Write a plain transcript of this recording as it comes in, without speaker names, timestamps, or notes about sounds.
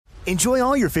Enjoy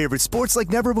all your favorite sports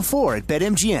like never before at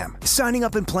BetMGM. Signing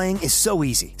up and playing is so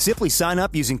easy. Simply sign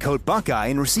up using code Buckeye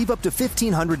and receive up to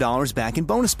 $1,500 back in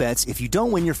bonus bets if you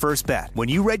don't win your first bet. When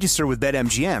you register with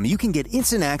BetMGM, you can get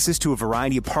instant access to a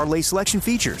variety of parlay selection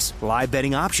features, live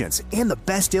betting options, and the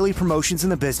best daily promotions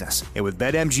in the business. And with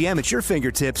BetMGM at your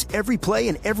fingertips, every play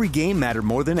and every game matter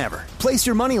more than ever. Place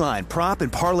your moneyline, prop,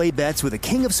 and parlay bets with the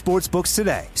king of sportsbooks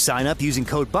today. Sign up using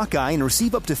code Buckeye and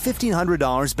receive up to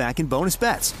 $1,500 back in bonus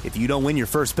bets if you don't win your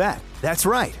first bet. That's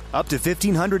right, up to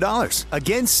 $1,500.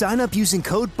 Again, sign up using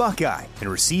code Buckeye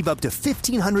and receive up to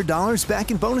 $1,500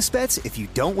 back in bonus bets if you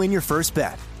don't win your first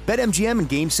bet. BetMGM and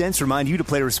GameSense remind you to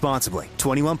play responsibly.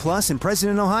 21 plus and present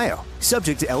in Ohio.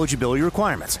 Subject to eligibility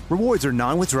requirements. Rewards are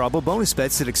non-withdrawable bonus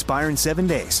bets that expire in 7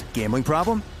 days. Gambling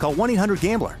problem? Call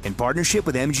 1-800-GAMBLER in partnership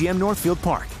with MGM Northfield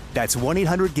Park. That's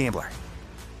 1-800-GAMBLER.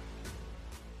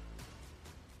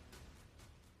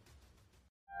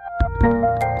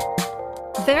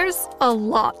 There's a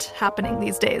lot happening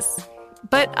these days,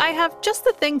 but I have just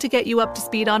the thing to get you up to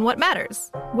speed on what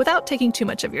matters without taking too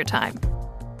much of your time.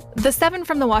 The 7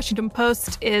 from the Washington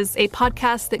Post is a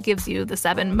podcast that gives you the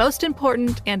 7 most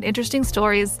important and interesting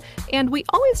stories, and we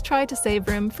always try to save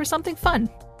room for something fun.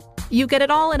 You get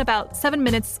it all in about 7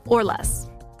 minutes or less.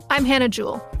 I'm Hannah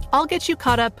Jewell. I'll get you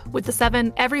caught up with the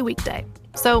 7 every weekday.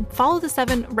 So follow the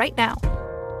 7 right now.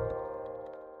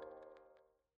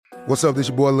 What's up, this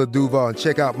your boy Lil Duval, and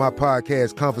check out my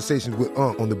podcast, Conversations with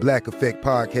Unc, on the Black Effect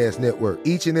Podcast Network.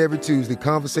 Each and every Tuesday,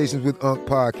 Conversations with Unc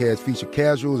podcast feature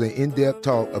casual and in-depth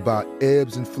talk about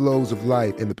ebbs and flows of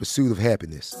life and the pursuit of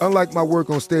happiness. Unlike my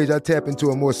work on stage, I tap into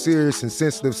a more serious and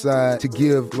sensitive side to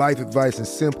give life advice and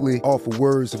simply offer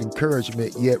words of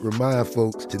encouragement, yet remind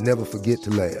folks to never forget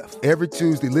to laugh. Every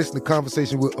Tuesday, listen to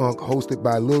Conversations with Unc, hosted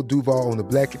by Lil Duval on the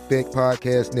Black Effect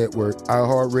Podcast Network,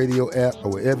 iHeartRadio app, or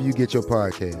wherever you get your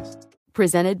podcasts.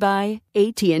 Presented by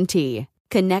AT&T.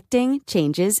 Connecting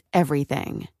changes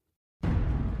everything.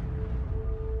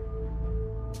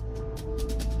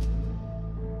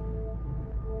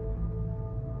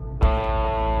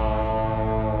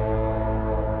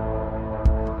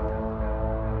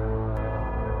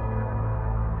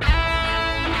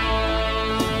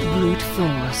 Brute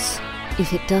force.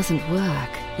 If it doesn't work,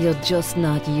 you're just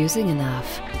not using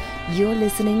enough. You're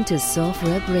listening to Soft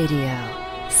Rep Radio.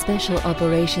 Special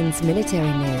operations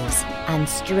military news and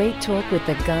straight talk with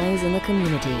the guys in the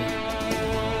community.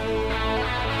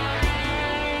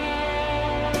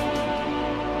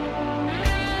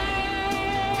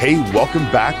 Hey, welcome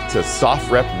back to Soft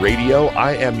Rep Radio.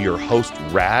 I am your host,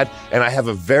 Rad, and I have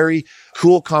a very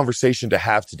cool conversation to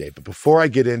have today. But before I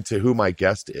get into who my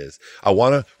guest is, I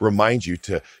want to remind you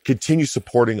to continue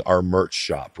supporting our merch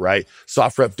shop, right?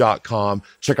 Softrep.com.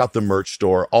 Check out the merch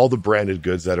store, all the branded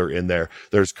goods that are in there.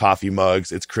 There's coffee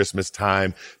mugs. It's Christmas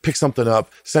time. Pick something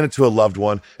up, send it to a loved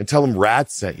one, and tell them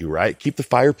Rad sent you, right? Keep the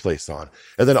fireplace on.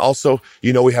 And then also,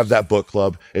 you know, we have that book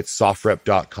club. It's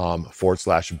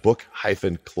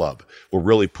softrep.com/book-club. We're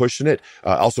really pushing it.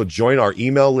 Also join our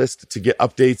email list to get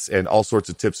updates and all sorts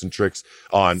of tips and tricks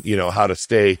on, you know, how to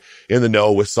stay in the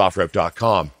know with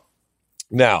softrep.com.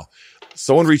 Now,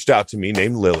 someone reached out to me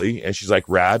named Lily, and she's like,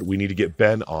 Rad, we need to get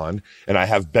Ben on. And I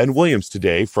have Ben Williams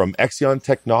today from Exyn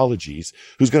Technologies,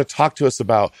 who's going to talk to us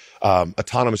about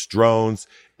autonomous drones,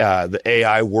 the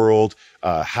AI world,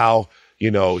 how,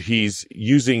 you know, he's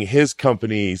using his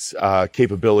company's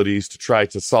capabilities to try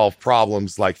to solve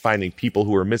problems like finding people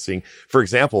who are missing. For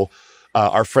example,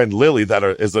 our friend Lily, that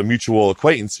is a mutual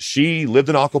acquaintance, she lived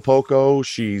in Acapulco.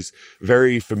 She's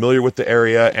very familiar with the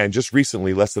area. And just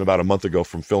recently, less than about a month ago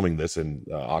from filming this in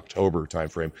October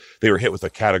timeframe, they were hit with a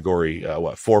category,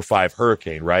 4 or 5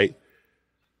 hurricane, right?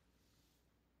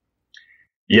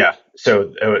 Yeah.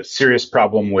 So a serious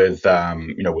problem with,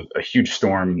 with a huge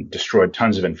storm, destroyed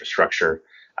tons of infrastructure,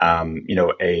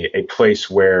 a place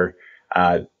where,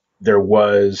 there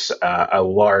was a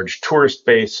large tourist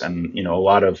base and, a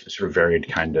lot of sort of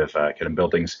varied kind of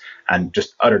buildings, and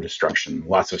just utter destruction,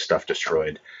 lots of stuff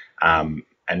destroyed, and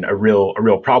a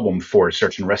real problem for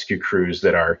search and rescue crews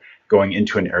that are going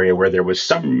into an area where there was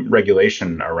some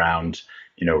regulation around,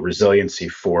 resiliency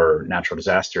for natural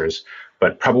disasters,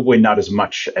 but probably not as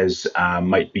much as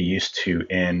might be used to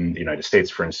in the United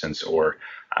States, for instance, or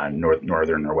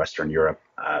Northern or Western Europe,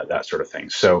 that sort of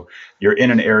thing. So you're in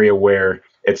an area where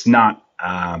it's not,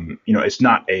 it's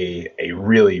not a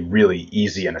really, really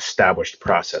easy and established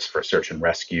process for search and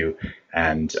rescue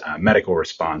and medical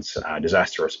response,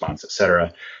 disaster response, et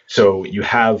cetera. So you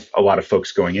have a lot of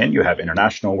folks going in. You have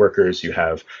international workers. You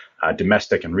have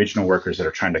domestic and regional workers that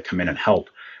are trying to come in and help.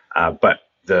 But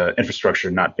the infrastructure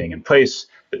not being in place,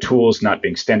 the tools not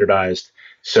being standardized,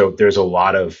 So there's a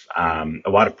lot of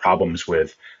problems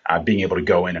with being able to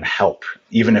go in and help,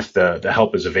 even if the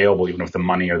help is available, even if the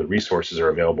money or the resources are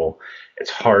available. It's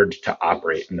hard to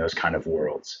operate in those kind of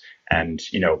worlds. And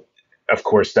of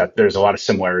course, that there's a lot of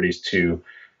similarities to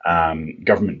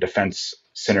government defense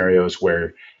scenarios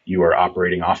where you are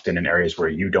operating often in areas where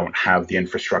you don't have the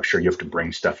infrastructure. You have to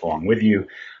bring stuff along with you.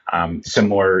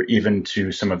 Similar even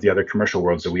to some of the other commercial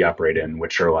worlds that we operate in,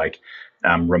 which are like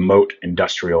remote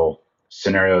industrial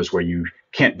scenarios where you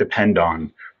can't depend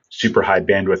on super high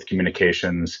bandwidth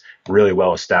communications, really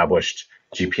well established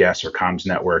GPS or comms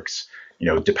networks,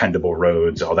 dependable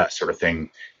roads, all that sort of thing.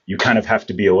 You kind of have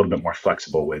to be a little bit more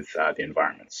flexible with the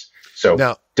environments. So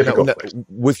now,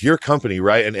 with your company,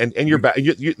 right? And you're back.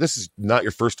 This is not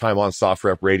your first time on Soft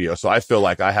Rep Radio, so I feel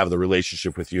like I have the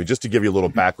relationship with you. Just to give you a little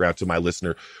background to my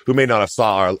listener who may not have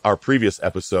saw our previous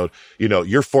episode,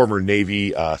 your former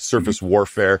Navy surface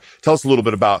warfare. Tell us a little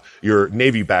bit about your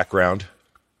Navy background.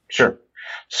 Sure.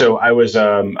 So I was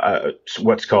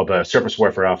what's called a surface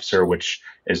warfare officer, which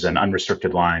is an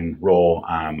unrestricted line role.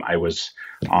 I was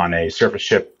on a surface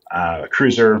ship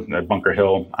cruiser at Bunker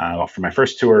Hill for my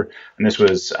first tour, and this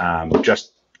was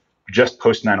just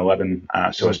post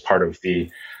 9/11. So as part of the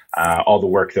all the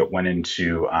work that went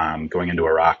into going into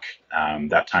Iraq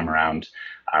that time around,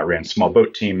 ran small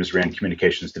boat teams, ran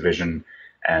communications division,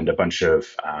 and a bunch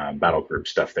of battle group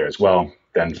stuff there as well.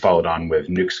 Then followed on with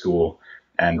nuke school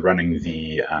and running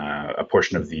a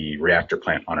portion of the reactor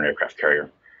plant on an aircraft carrier.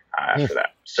 After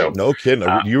that. So no kidding.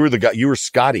 You were the guy, you were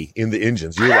Scotty in the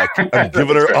engines. You were like, I'm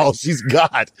giving her all she's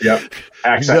got. Yep.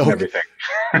 Accent and everything.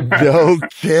 No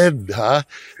kidding, huh?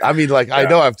 I mean, I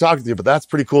know I've talked to you, but that's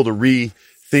pretty cool to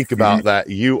rethink about that.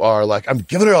 You are like, I'm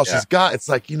giving her all she's got. It's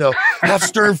like, half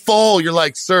stern full. You're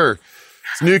like, sir,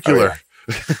 it's nuclear.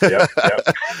 Oh, yeah.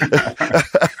 Yep.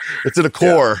 It's in a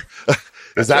core.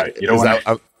 Is that, right. You don't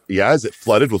want is it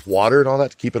flooded with water and all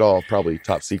that to keep it all probably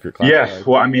top secret classified? Yeah,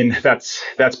 well, I mean, that's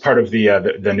part of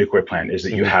the nuclear plant is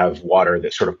that you have water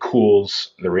that sort of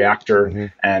cools the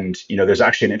reactor. And, there's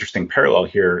actually an interesting parallel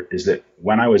here is that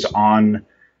when I was on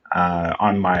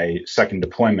my second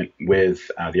deployment with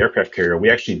the aircraft carrier, we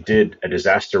actually did a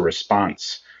disaster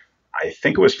response. I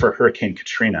think it was for Hurricane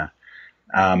Katrina.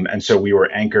 And so we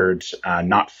were anchored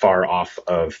not far off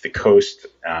of the coast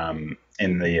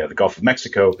in the Gulf of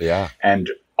Mexico. Yeah. And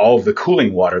all of the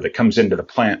cooling water that comes into the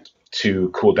plant to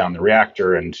cool down the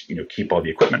reactor and keep all the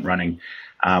equipment running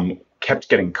kept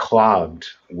getting clogged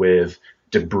with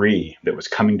debris that was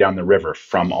coming down the river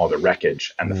from all the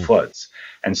wreckage and the floods.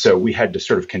 And so we had to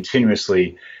sort of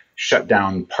continuously shut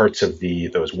down parts of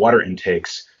those water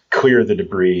intakes, clear the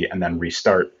debris, and then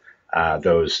restart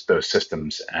those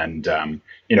systems. And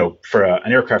for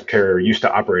an aircraft carrier used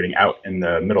to operating out in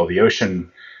the middle of the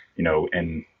ocean,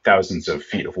 in thousands of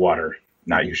feet of water,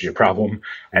 not usually a problem.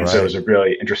 And so it was a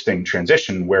really interesting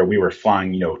transition where we were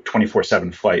flying,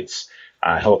 24/7 flights,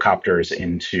 helicopters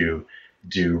in to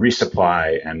do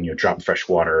resupply and, drop fresh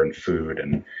water and food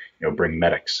and, bring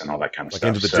medics and all that kind of stuff.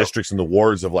 Into the districts and the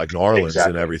wards of New Orleans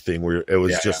and everything where it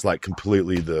was just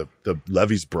completely the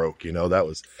levees broke, that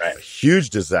was a huge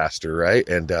disaster. Right.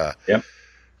 And,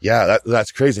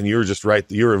 that's crazy. And you were just right.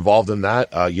 You were involved in that,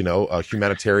 a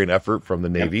humanitarian effort from the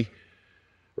Navy.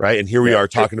 Right. And here we are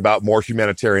talking about more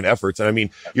humanitarian efforts. And I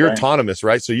mean, you're autonomous,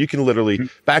 right? So you can literally,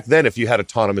 back then, if you had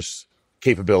autonomous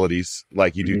capabilities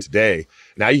like you do today,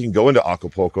 now you can go into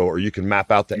Acapulco or you can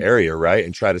map out the area, right?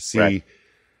 And try to see. Right.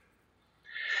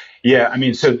 Yeah. I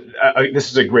mean, so this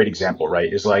is a great example,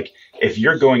 right? Is like, if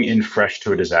you're going in fresh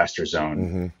to a disaster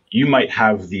zone, you might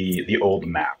have the old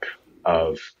map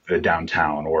of the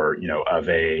downtown or, of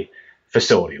a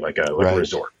facility like a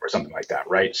resort or something like that,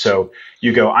 right? So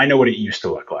you go, I know what it used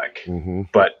to look like,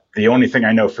 but the only thing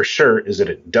I know for sure is that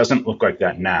it doesn't look like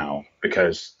that now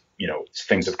because,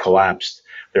 things have collapsed.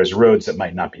 There's roads that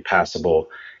might not be passable.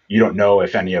 You don't know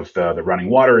if any of the running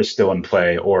water is still in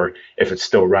play or if it's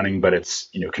still running, but it's,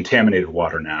 contaminated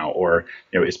water now, or,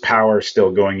 is power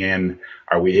still going in?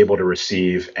 Are we able to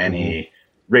receive any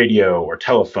radio or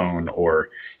telephone or,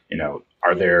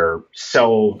 are there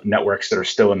cell networks that are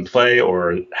still in play,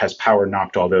 or has power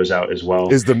knocked all those out as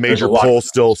well? Is the major pole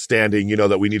still standing,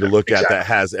 that we need to look at that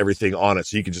has everything on it?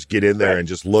 So you can just get in there and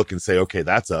just look and say, okay,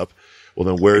 that's up. Well,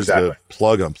 then where's the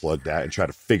plug unplugged at and try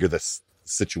to figure this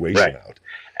situation out?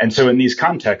 And so in these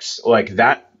contexts, like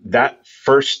that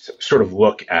first sort of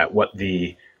look at what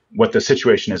the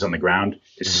situation is on the ground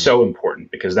is so important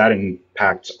because that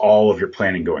impacts all of your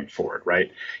planning going forward,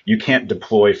 right? You can't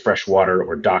deploy fresh water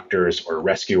or doctors or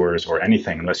rescuers or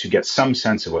anything unless you get some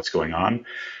sense of what's going on.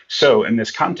 So in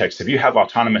this context, if you have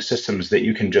autonomous systems that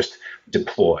you can just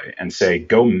deploy and say,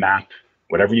 go map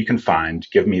whatever you can find.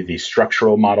 Give me the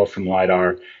structural model from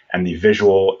LiDAR and the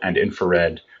visual and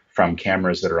infrared from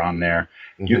cameras that are on there.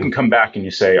 You can come back and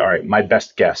you say, all right, my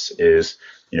best guess is,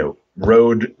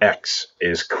 road X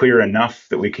is clear enough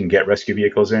that we can get rescue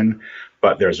vehicles in,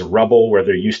 but there's rubble where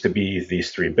there used to be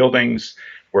these 3 buildings.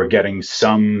 We're getting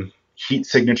some heat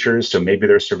signatures, so maybe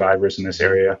there's survivors in this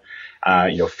area.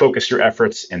 Focus your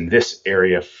efforts in this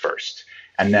area first.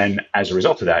 And then as a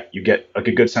result of that, you get a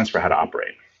good sense for how to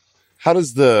operate. How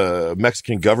does the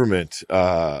Mexican government,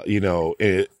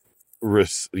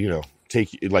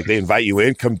 take, like, they invite you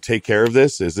in, come take care of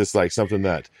this? Is this like something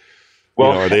that,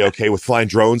 are they okay with flying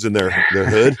drones in their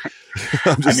hood?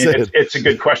 It's a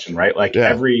good question, right? Like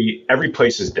every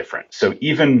place is different. So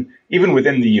even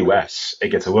within the US, it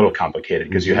gets a little complicated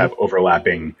because you have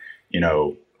overlapping,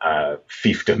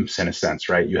 fiefdoms in a sense,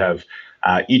 right? You have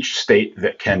each state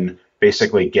that can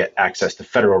basically get access to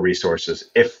federal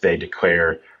resources if they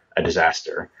declare a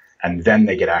disaster, and then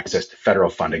they get access to federal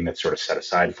funding that's sort of set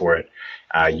aside for it.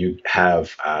 You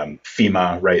have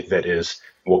FEMA, right,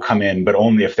 will come in, but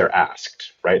only if they're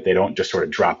asked, right? They don't just sort of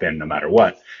drop in no matter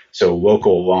what. So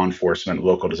local law enforcement,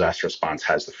 local disaster response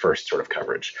has the first sort of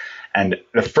coverage. And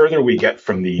the further we get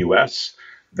from the US,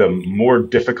 the more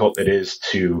difficult it is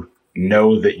to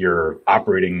know that you're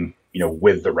operating,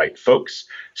 with the right folks.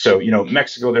 So,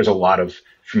 Mexico, there's a lot of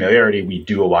familiarity. We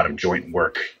do a lot of joint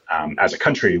work as a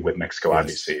country with Mexico.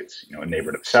 Obviously, it's, a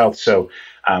neighbor to the south. So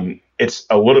it's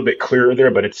a little bit clearer there,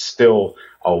 but it's still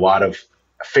a lot of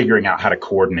figuring out how to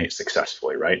coordinate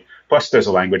successfully, right? Plus, there's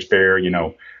a language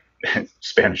barrier,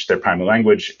 Spanish, their primary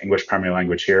language, English, primary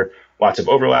language here, lots of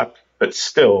overlap, but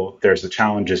still there's the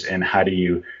challenges in how do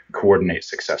you coordinate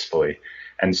successfully.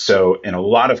 And so in a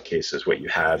lot of cases, what you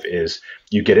have is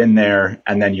you get in there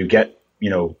and then you get,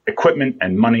 equipment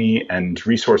and money and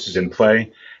resources in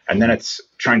play. And then it's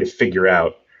trying to figure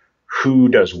out who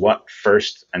does what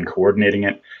first and coordinating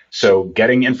it. So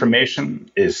getting information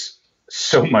is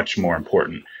so much more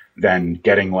important than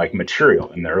getting like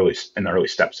material in the early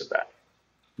steps of that.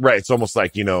 Right. It's almost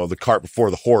like, the cart before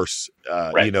the horse.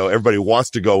 Right. Everybody wants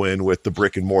to go in with the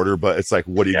brick and mortar, but it's like,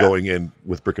 what are you going in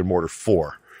with brick and mortar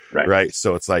for? Right.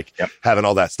 So it's like having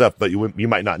all that stuff, but you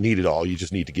might not need it all. You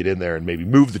just need to get in there and maybe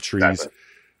move the trees. Exactly.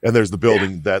 And there's the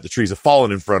building that the trees have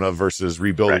fallen in front of versus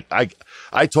rebuilding. Right.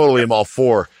 I totally am all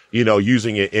for,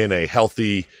 using it in a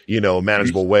healthy,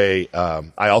 manageable way.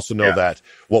 I also know that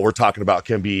what we're talking about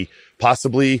can be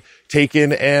possibly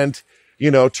taken and,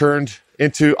 turned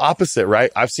into opposite,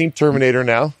 right? I've seen Terminator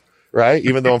now, right?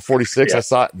 Even though I'm 46, I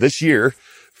saw it this year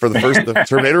for the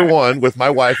Terminator 1 with my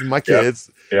wife and my kids.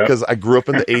 Because I grew up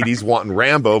in the 80s wanting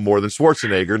Rambo more than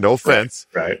Schwarzenegger. No offense.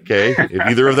 Right. Okay. If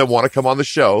either of them want to come on the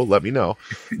show, let me know.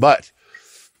 But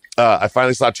I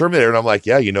finally saw Terminator and I'm like,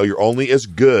 you're only as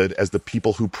good as the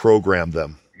people who program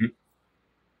them.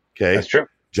 Okay. That's true.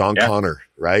 John Connor,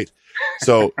 right?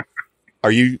 So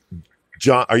are you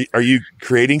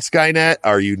creating Skynet?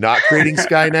 Are you not creating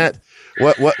Skynet?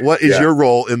 What is your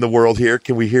role in the world here?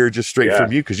 Can we hear just straight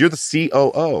from you? Because you're the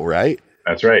COO, right?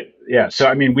 That's right. Yeah. So,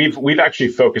 I mean, we've actually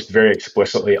focused very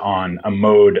explicitly on a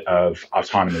mode of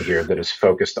autonomy here that is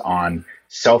focused on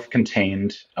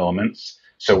self-contained elements.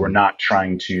 So we're not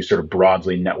trying to sort of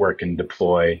broadly network and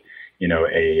deploy,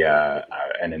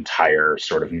 an entire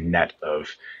sort of net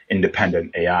of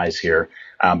independent AIs here.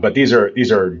 But these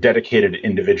are dedicated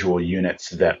individual units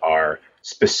that are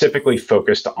specifically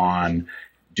focused on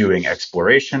doing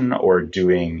exploration or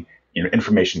doing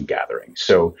information gathering.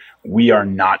 So we are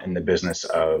not in the business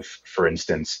of, for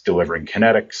instance, delivering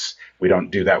kinetics. We don't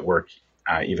do that work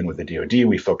even with the DoD.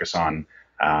 We focus on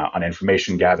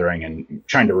information gathering and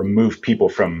trying to remove people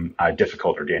from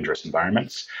difficult or dangerous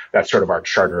environments. That's sort of our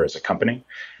charter as a company.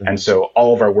 Mm-hmm. And so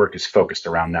all of our work is focused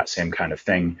around that same kind of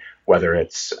thing, whether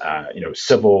it's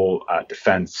civil,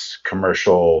 defense,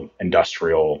 commercial,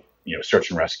 industrial,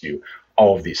 search and rescue.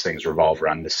 All of these things revolve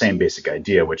around the same basic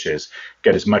idea, which is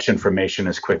get as much information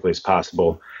as quickly as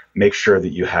possible, make sure that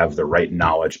you have the right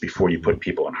knowledge before you put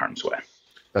people in harm's way.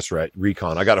 That's right.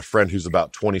 Recon. I got a friend who's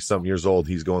about 20-something years old.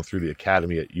 He's going through the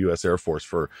academy at U.S. Air Force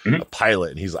for a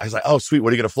pilot. And he's like, oh, sweet.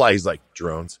 What are you going to fly? He's like,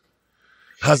 drones.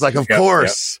 I was like, of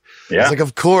course. Yeah. I was like,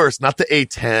 of course. Not the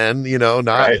A-10,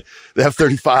 not the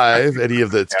F-35, any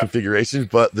of the configurations,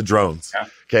 but the drones. Yeah.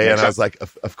 Okay. And I was like,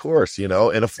 of course, in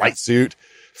a flight suit,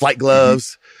 flight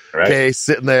gloves. Right. Okay.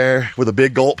 Sitting there with a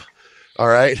big gulp. All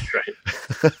right.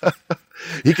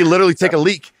 He can literally take a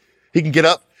leak. He can get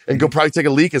up and go probably take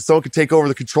a leak and someone could take over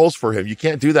the controls for him. You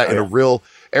can't do that in a real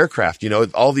aircraft.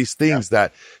 All these things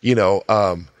that,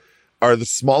 are the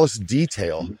smallest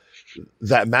detail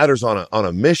that matters on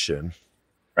a mission.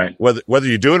 Right. Whether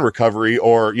you're doing recovery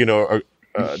or,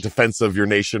 defense of your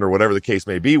nation or whatever the case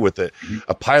may be with it,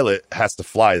 a pilot has to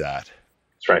fly that.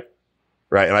 That's right.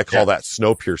 Right. And I call that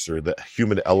Snowpiercer. The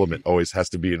human element always has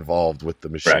to be involved with the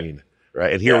machine.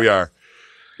 Right. And here we are.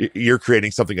 You're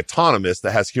creating something autonomous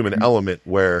that has human element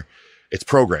where it's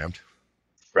programmed.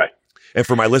 Right. And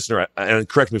for my listener, and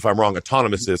correct me if I'm wrong,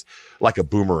 autonomous is like a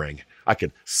boomerang. I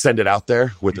could send it out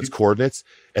there with its coordinates,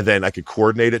 and then I could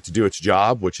coordinate it to do its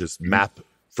job, which is map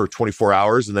for 24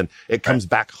 hours. And then it comes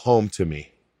back home to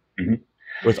me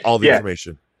with all the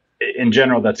information. In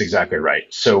general, that's exactly right.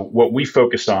 So what we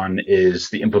focus on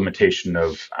is the implementation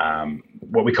of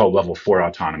what we call level 4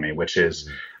 autonomy, which is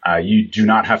you do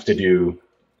not have to do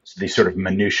the sort of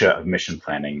minutia of mission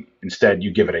planning. Instead,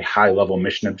 you give it a high-level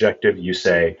mission objective. You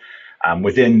say,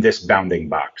 within this bounding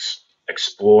box,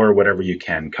 explore whatever you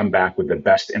can, come back with the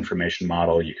best information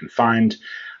model you can find,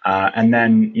 and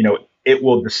then, it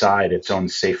will decide its own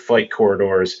safe flight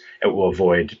corridors. It will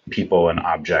avoid people and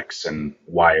objects and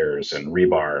wires and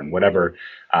rebar and whatever,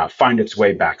 find its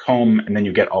way back home, and then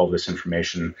you get all of this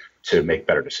information to make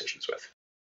better decisions with.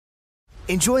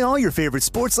 Enjoy all your favorite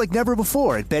sports like never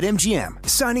before at BetMGM.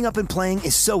 Signing up and playing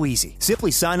is so easy.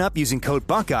 Simply sign up using code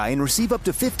Buckeye and receive up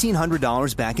to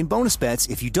 $1,500 back in bonus bets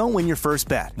if you don't win your first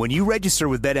bet. When you register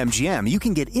with BetMGM, you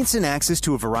can get instant access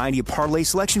to a variety of parlay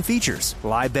selection features,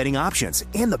 live betting options,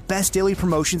 and the best daily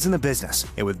promotions in the business.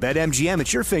 And with BetMGM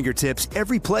at your fingertips,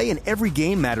 every play and every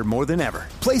game matter more than ever.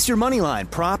 Place your moneyline,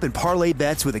 prop, and parlay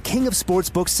bets with the king of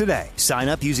sportsbooks today. Sign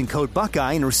up using code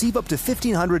Buckeye and receive up to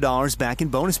 $1,500 back in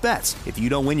bonus bets if you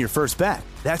don't win your first bet.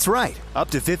 That's right, up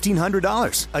to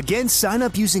 $1,500. Again, sign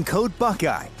up using code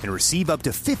Buckeye and receive up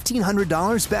to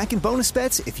 $1,500 back in bonus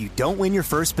bets if you don't win your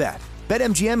first bet.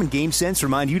 BetMGM and GameSense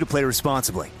remind you to play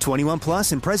responsibly. 21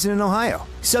 plus and present in Ohio.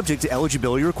 Subject to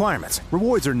eligibility requirements.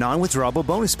 Rewards are non-withdrawable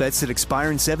bonus bets that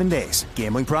expire in 7 days.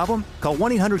 Gambling problem? Call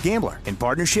 1-800-GAMBLER in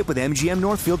partnership with MGM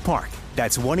Northfield Park.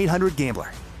 That's 1-800-GAMBLER.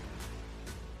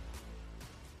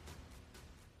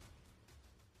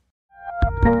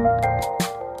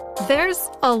 There's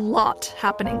a lot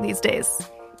happening these days,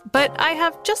 but I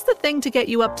have just the thing to get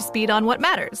you up to speed on what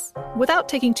matters without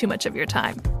taking too much of your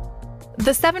time.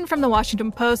 The 7 from the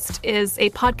Washington Post is a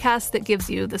podcast that gives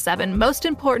you the 7 most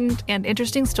important and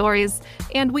interesting stories,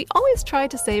 and we always try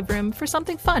to save room for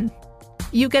something fun.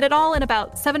 You get it all in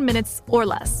about 7 minutes or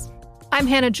less. I'm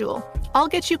Hannah Jewell. I'll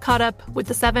get you caught up with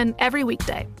the 7 every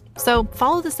weekday, so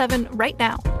follow the 7 right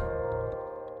now.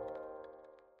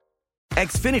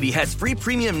 Xfinity has free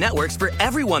premium networks for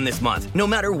everyone this month, no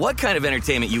matter what kind of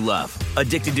entertainment you love.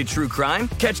 Addicted to true crime?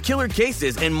 Catch killer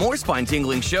cases and more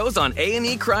spine-tingling shows on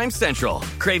A&E Crime Central.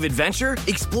 Crave adventure?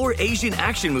 Explore Asian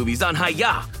action movies on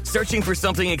Hi-Ya. Searching for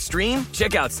something extreme?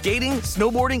 Check out skating,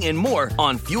 snowboarding, and more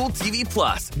on Fuel TV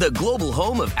Plus, the global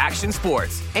home of action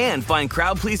sports. And find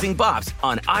crowd-pleasing bops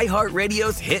on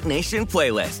iHeartRadio's Hit Nation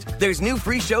playlist. There's new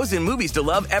free shows and movies to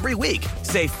love every week.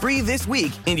 Say free this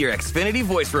week in your Xfinity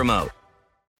voice remote.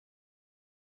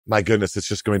 My goodness, it's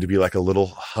just going to be like a little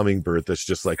hummingbird that's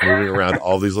just like moving around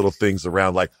all these little things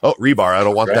around like, oh, rebar, I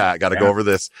don't want that. Got to go over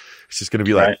this. It's just going to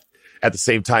be like at the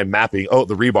same time mapping, oh,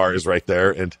 the rebar is right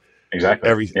there. And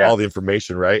all the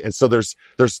information, right? And so there's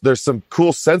some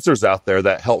cool sensors out there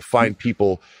that help find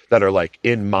people that are like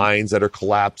in mines that are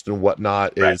collapsed and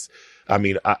whatnot.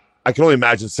 I can only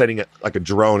imagine sending it like a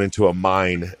drone into a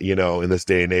mine, in this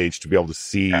day and age to be able to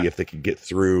see if they can get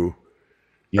through,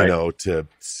 to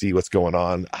see what's going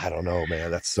on. I don't know,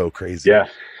 man. That's so crazy. Yeah.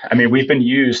 I mean, we've been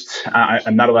used,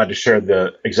 I'm not allowed to share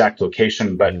the exact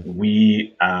location, but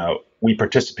we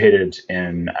participated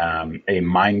in a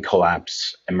mine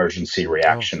collapse emergency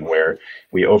reaction where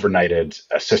we overnighted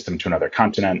a system to another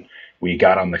continent. We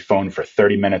got on the phone for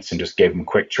 30 minutes and just gave them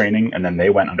quick training. And then they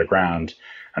went underground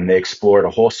and they explored a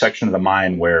whole section of the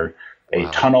mine where a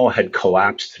tunnel had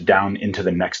collapsed down into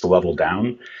the next level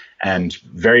down. And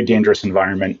very dangerous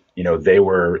environment. They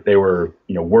were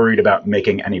worried about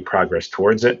making any progress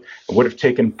towards it. It would have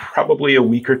taken probably a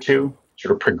week or two to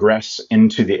sort of progress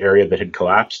into the area that had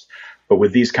collapsed. But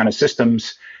with these kind of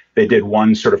systems, they did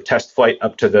one sort of test flight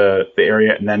up to the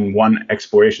area and then one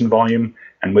exploration volume.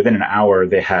 And within an hour,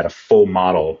 they had a full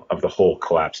model of the whole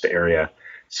collapsed area.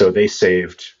 So they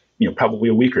saved, probably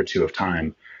a week or two of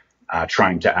time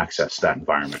trying to access that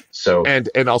environment. So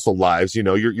and also lives.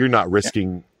 You're not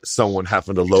risking someone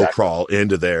having to low crawl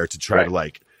into there to try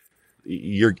to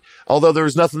although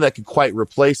there's nothing that could quite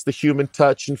replace the human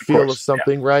touch and feel of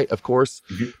something, right? Of course.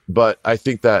 Mm-hmm. But I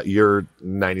think that you're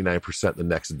 99% the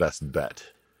next best bet.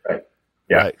 Right.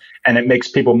 Yeah. Right. And it makes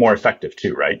people more effective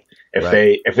too, right?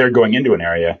 If they're going into an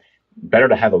area, better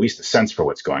to have at least a sense for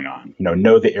what's going on.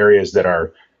 Know the areas that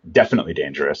are definitely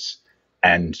dangerous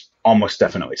and almost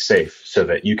definitely safe, so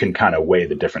that you can kind of weigh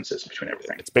the differences between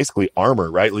everything. It's basically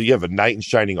armor, right? You have a knight in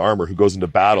shining armor who goes into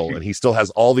battle and he still has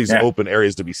all these open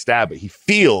areas to be stabbed, but he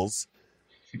feels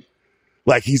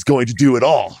like he's going to do it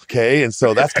all. Okay. And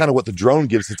so that's kind of what the drone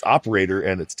gives its operator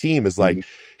and its team is like,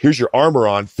 here's your armor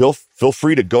on, feel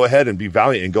free to go ahead and be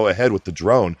valiant and go ahead with the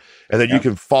drone. And then you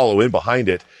can follow in behind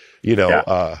it,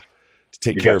 to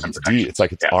take care of its it's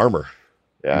like it's armor.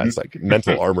 Yeah. It's like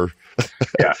mental armor.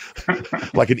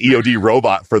 Like an EOD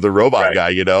robot for the robot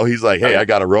guy, he's like, hey, I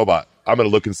got a robot. I'm going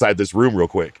to look inside this room real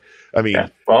quick. I mean,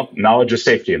 well, knowledge is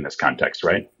safety in this context,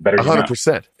 right? Better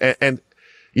 100%. And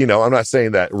I'm not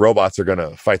saying that robots are going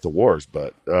to fight the wars,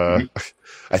 but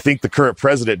I think the current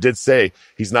president did say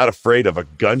he's not afraid of a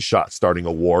gunshot starting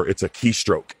a war. It's a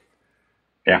keystroke.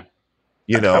 Yeah.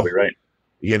 That's probably right.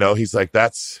 He's like,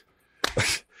 that's,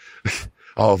 if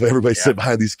everybody sit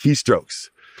behind these keystrokes.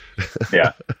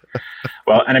 Yeah.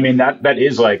 Well, and I mean, that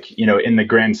is like, in the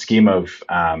grand scheme of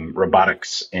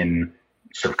robotics in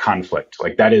sort of conflict,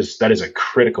 like that is a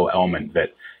critical element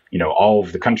that, all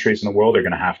of the countries in the world are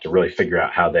going to have to really figure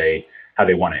out how they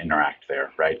want to interact there,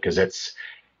 right? Because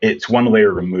it's one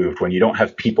layer removed. When you don't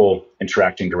have people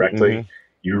interacting directly,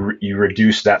 you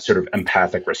reduce that sort of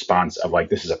empathic response of like,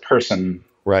 this is a person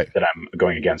that I'm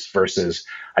going against, versus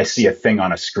I see a thing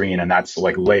on a screen and that's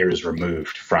like layers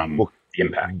removed from the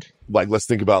impact. Like, let's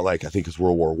think about I think it's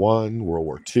World War I, World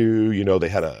War II, they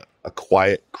had a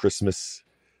quiet Christmas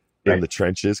in the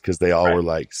trenches because they all were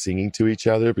like singing to each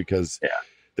other because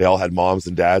they all had moms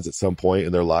and dads at some point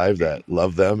in their life that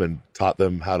loved them and taught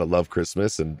them how to love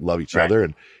Christmas and love each other.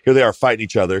 And here they are fighting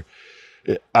each other.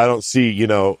 I don't see,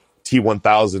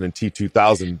 T-1000 and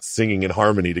T-2000 singing in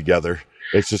harmony together.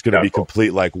 It's just going to be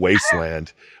complete like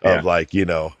wasteland of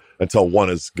until one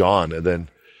is gone. And then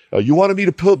you wanted me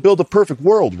to build a perfect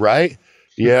world, right?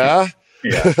 Yeah.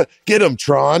 Get him,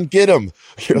 Tron, get him.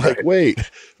 You're like, wait,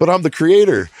 but I'm the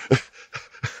creator.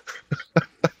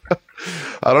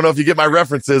 I don't know if you get my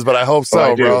references, but I hope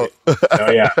so, bro.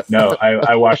 Oh yeah. No,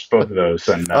 I watched both of those.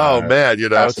 And oh man,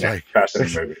 it's like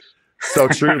fascinating movies. So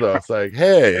true though. It's like,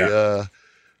 hey,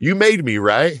 you made me,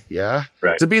 right? Yeah.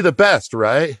 Right. To be the best,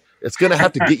 right? It's going to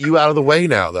have to get you out of the way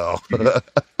now though.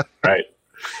 Right.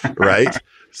 Right.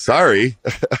 Sorry.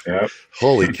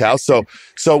 Holy cow. So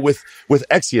with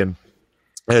Exyn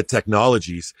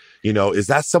technologies, is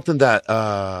that something that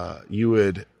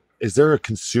is there a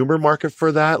consumer market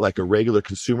for that? Like a regular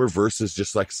consumer versus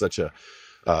just like such a,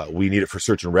 we need it for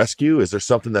search and rescue? Is there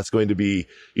something that's going to be,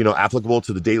 applicable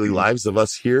to the daily lives of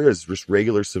us here as just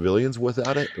regular civilians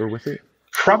without it or with it?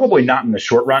 Probably not in the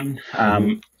short run.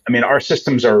 I mean, our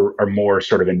systems are more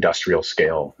sort of industrial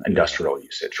scale,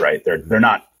 usage, right? They're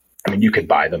not, I mean, you could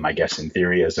buy them, I guess, in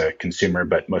theory as a consumer,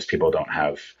 but most people don't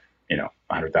have,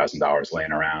 $100,000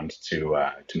 laying around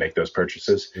to make those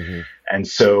purchases. And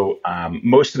so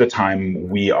most of the time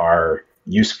we are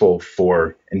useful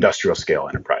for industrial scale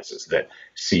enterprises that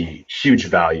see huge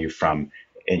value from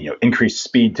increased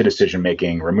speed to decision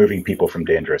making, removing people from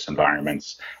dangerous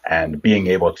environments, and being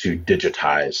able to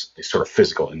digitize the sort of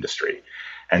physical industry.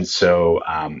 And so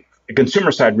the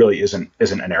consumer side really isn't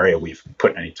an area we've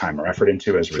put any time or effort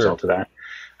into as a result of that.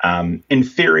 In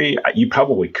theory, you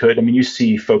probably could. I mean, you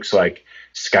see folks like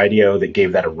Skydio that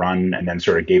gave that a run and then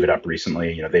sort of gave it up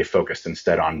recently. They focused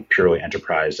instead on purely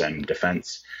enterprise and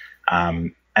defense.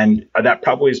 And that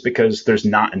probably is because there's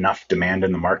not enough demand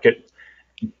in the market,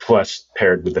 plus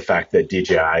paired with the fact that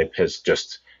DJI has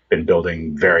just been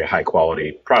building very high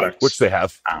quality products. Which they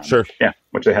have. Yeah,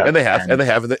 which they have. And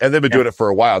they've been doing it for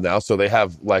a while now. So they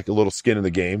have like a little skin in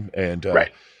the game. And,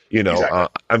 exactly.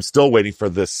 I'm still waiting for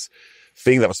this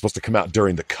thing that was supposed to come out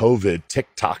during the COVID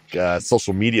TikTok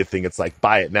social media thing. It's like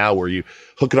buy it now, where you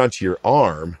hook it onto your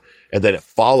arm and then it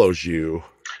follows you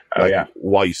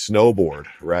while you snowboard,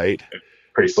 right?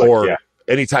 Pretty slick, or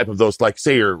any type of those, like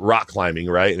say you're rock climbing,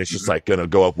 right? And it's just like going to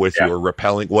go up with you or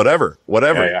rappelling, whatever.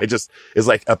 It just is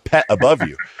like a pet above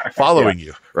you, following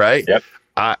you, right? Yep.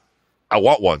 I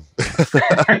want one.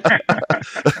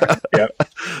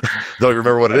 Don't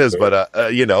remember what it is, but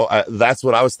that's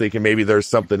what I was thinking. Maybe there's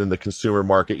something in the consumer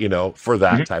market, for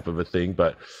that type of a thing.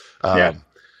 But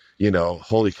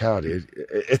holy cow, dude,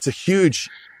 it's a huge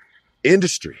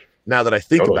industry now that I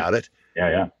think about it.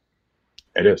 Yeah,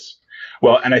 it is.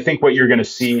 Well, and I think what you're going to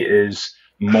see is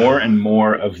more and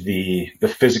more of the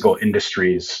physical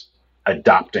industries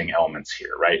adopting elements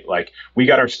here, right? Like we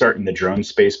got our start in the drone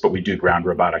space, but we do ground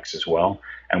robotics as well.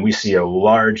 And we see a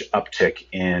large uptick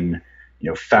in,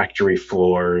 factory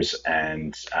floors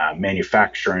and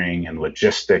manufacturing and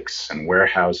logistics and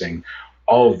warehousing,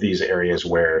 all of these areas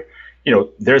where,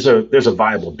 there's a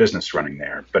viable business running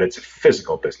there, but it's a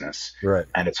physical business, Right.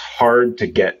 and it's hard to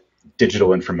get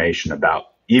digital information about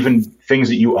even things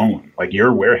that you own, like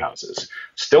your warehouses,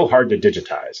 still hard to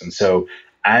digitize. And so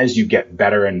as you get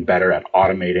better and better at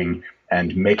automating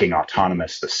and making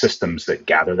autonomous the systems that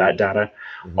gather that data,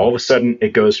 all of a sudden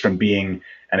it goes from being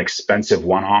an expensive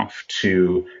one-off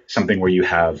to something where you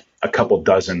have a couple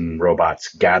dozen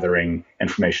robots gathering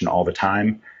information all the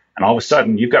time. And all of a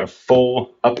sudden you've got a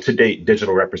full up-to-date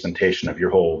digital representation of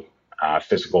your whole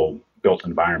physical built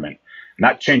environment. And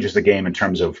that changes the game in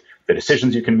terms of the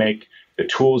decisions you can make, the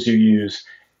tools you use,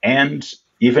 and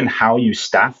even how you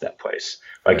staff that place.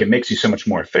 Like It makes you so much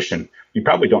more efficient. You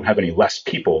probably don't have any less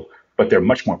people, but they're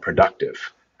much more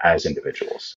productive as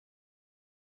individuals.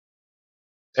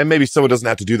 And maybe someone doesn't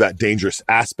have to do that dangerous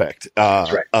aspect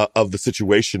That's right. of the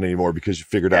situation anymore because you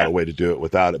figured out a way to do it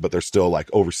without it, but they're still like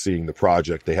overseeing the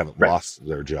project. They haven't lost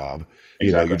their job.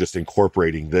 Exactly. You're just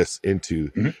incorporating this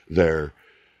into their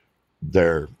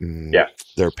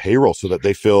payroll so that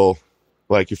they feel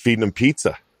like you're feeding them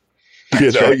pizza.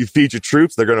 You feed your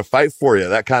troops, they're going to fight for you.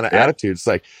 That kind of attitude. It's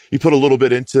like you put a little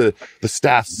bit into the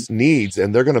staff's needs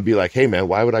and they're going to be like, hey man,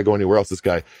 why would I go anywhere else? This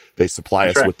guy, they supply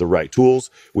us with the right tools.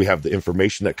 We have the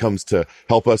information that comes to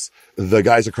help us. The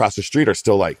guys across the street are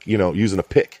still like, using a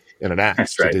pick and an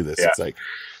axe to do this. Yeah. It's like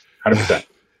 100%.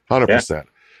 100%. Yeah.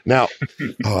 Now,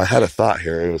 I had a thought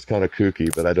here. It was kind of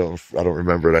kooky, but I don't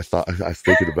remember it. I was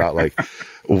thinking about like,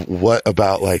 what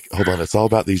about like, hold on. It's all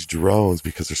about these drones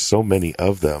because there's so many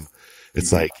of them.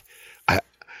 It's like,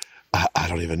 I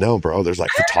don't even know, bro. There's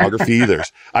like photography.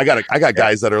 I got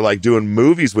guys that are like doing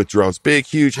movies with drones, big,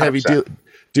 huge, heavy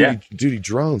duty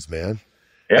drones, man.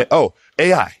 Yeah. Oh,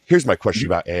 AI. Here's my question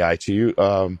about AI to you.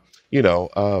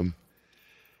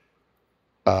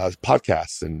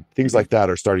 Podcasts and things like that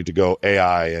are starting to go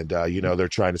AI and, they're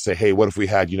trying to say, hey, what if we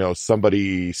had,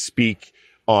 somebody speak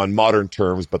on modern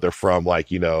terms, but they're from like,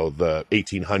 the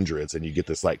 1800s and you get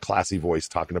this like classy voice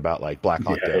talking about like Black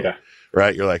Hawk Down,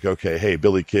 right? You're like, okay, hey,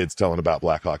 Billy Kid's telling about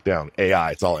Black Hawk Down,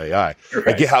 AI, it's all AI. Right.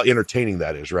 I get how entertaining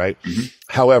that is, right?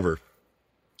 However,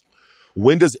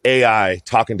 when does AI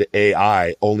talking to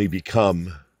AI only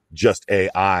become just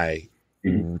AI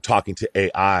talking to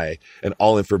AI and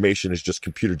all information is just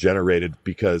computer generated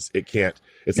because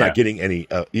it's not getting any,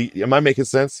 am I making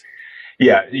sense?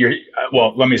 Yeah.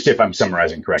 Well, let me see if I'm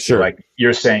summarizing correctly. Sure. Like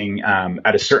you're saying,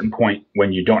 at a certain point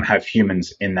when you don't have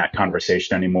humans in that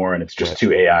conversation anymore and it's just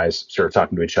two AIs sort of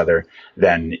talking to each other,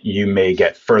 then you may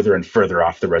get further and further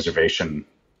off the reservation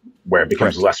where it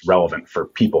becomes less relevant for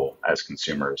people as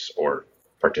consumers or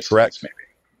participants, maybe.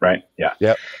 Right? Yeah.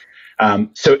 Yep.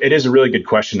 So it is a really good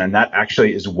question. And that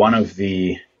actually is one of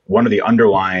the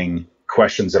underlying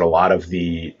questions that a lot of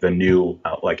the new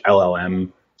like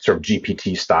LLM sort of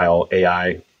GPT style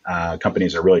AI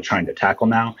companies are really trying to tackle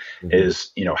now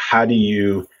is, how do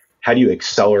you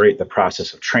accelerate the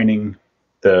process of training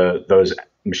those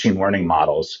machine learning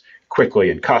models quickly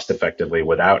and cost effectively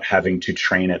without having to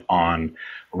train it on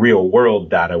real world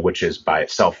data, which is by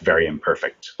itself very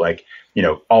imperfect. Like,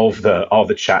 all the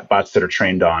chatbots that are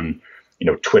trained on,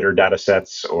 Twitter data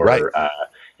sets or,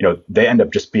 they end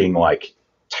up just being like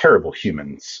terrible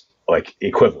humans, like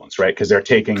equivalents, right? Because they're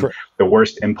taking the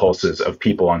worst impulses of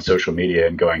people on social media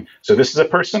and going, so this is a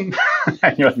person?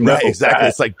 And you're like, no, right, exactly.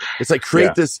 It's like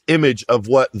create this image of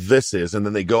what this is, and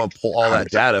then they go and pull all that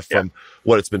data from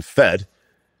what it's been fed.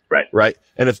 Right.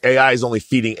 And if AI is only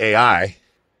feeding AI,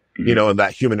 and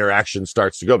that human interaction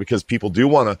starts to go because people do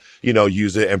want to,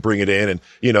 use it and bring it in. And,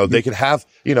 they could have,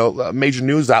 major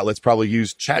news outlets probably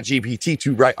use ChatGPT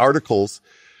to write articles.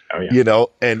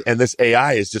 And this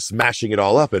AI is just smashing it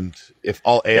all up. And if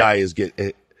all AI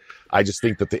I just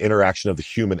think that the interaction of the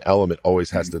human element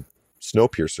always has to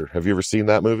Snowpiercer. Have you ever seen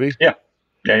that movie? Yeah.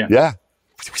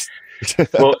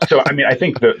 Well, so, I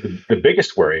think the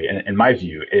biggest worry in my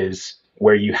view is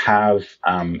where you have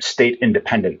state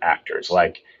independent actors,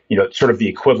 like, sort of the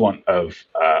equivalent of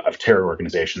terror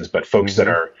organizations, but folks that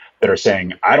are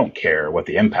saying, I don't care what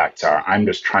the impacts are. I'm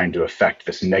just trying to affect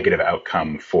this negative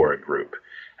outcome for a group.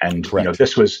 And,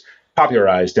 this was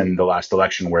popularized in the last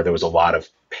election where there was a lot of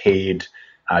paid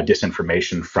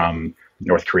disinformation from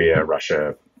North Korea,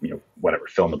 Russia, whatever,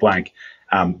 fill in the blank.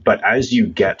 But as you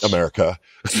get America,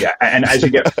 and as you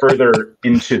get further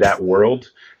into that world,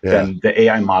 then the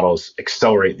AI models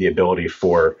accelerate the ability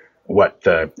for what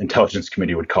the intelligence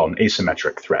community would call an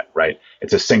asymmetric threat, right?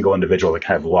 It's a single individual that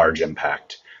can have large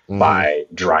impact by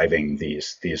driving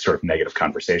these sort of negative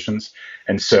conversations.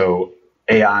 And so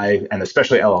AI and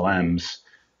especially LLMs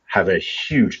have a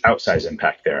huge outsized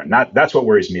impact there. And that's what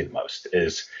worries me the most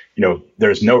is,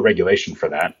 there's no regulation for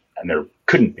that. and there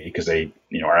couldn't be because they,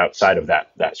 are outside of that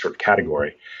sort of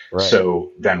category. Right.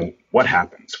 So then what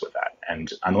happens with that?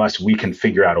 And unless we can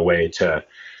figure out a way to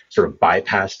sort of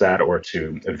bypass that or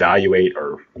to evaluate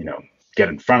or, get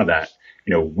in front of that,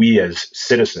 we as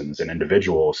citizens and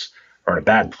individuals are in a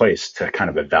bad place to kind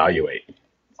of evaluate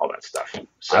all that stuff.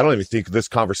 So, I don't even think this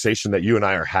conversation that you and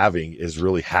I are having is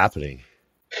really happening.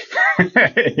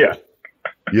 Yeah.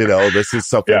 This is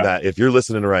something that if you're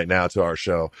listening right now to our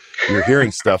show, you're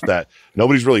hearing stuff that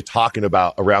nobody's really talking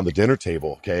about around the dinner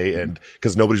table. Okay. And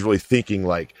because nobody's really thinking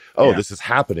like, this is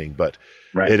happening, but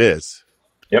it is.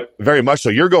 Yep. Very much so.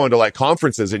 You're going to like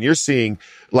conferences and you're seeing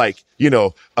like,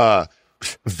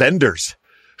 vendors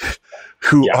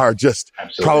who are just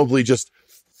probably just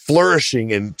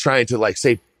flourishing and trying to like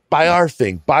say, buy our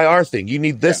thing. You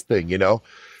need this thing,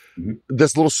 Mm-hmm.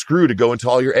 This little screw to go into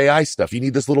all your AI stuff. You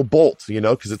need this little bolt,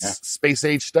 because it's space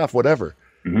age stuff, whatever.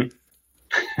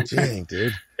 Mm-hmm. Dang,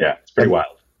 dude. Yeah, it's pretty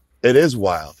wild. It is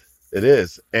wild. It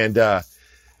is. And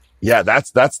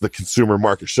that's the consumer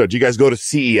market show. Do you guys go to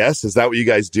CES? Is that what you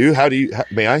guys do?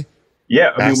 May I?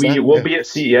 Yeah, I mean, we'll be at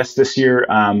CES this year.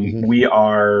 We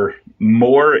are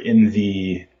more in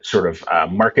the sort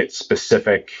of market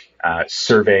specific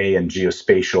survey and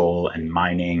geospatial and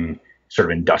mining sort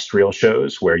of industrial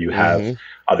shows where you have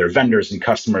other vendors and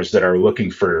customers that are looking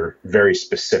for very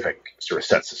specific sort of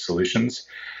sets of solutions.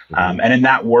 And in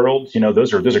that world,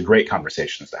 those are great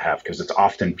conversations to have because it's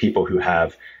often people who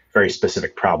have very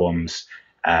specific problems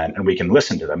and we can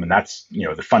listen to them. And that's,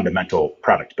 the fundamental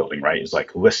product building, right? Is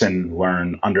like listen,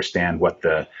 learn, understand what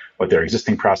their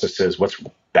existing process is, what's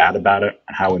bad about it,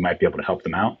 and how we might be able to help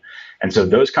them out. And so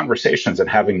those conversations and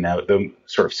having them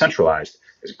sort of centralized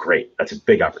is great. That's a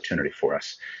big opportunity for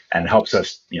us and helps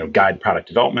us, guide product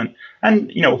development.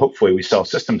 And, hopefully we sell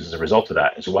systems as a result of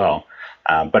that as well.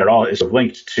 But it all is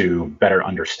linked to better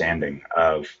understanding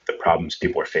of the problems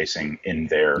people are facing in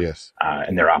their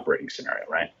operating scenario,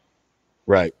 right?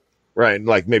 Right. And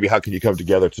like maybe how can you come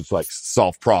together to like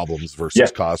solve problems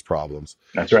versus cause problems?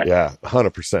 That's right. Yeah,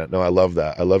 100%. No, I love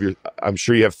that. I'm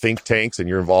sure you have think tanks and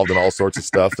you're involved in all sorts of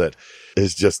stuff that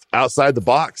is just outside the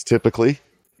box typically.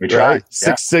 We try. Right?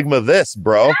 Six Sigma this,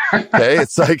 bro. Okay.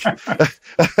 It's like,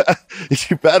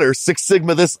 you better Six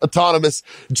Sigma this autonomous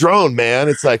drone, man.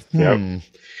 It's like,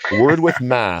 word with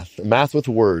math with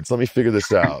words. Let me figure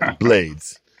this out.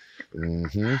 Blades.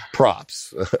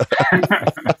 Props.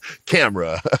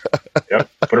 Camera. Yep.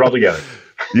 Put it all together.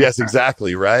 Yes,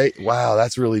 exactly. Right. Wow.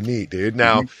 That's really neat, dude.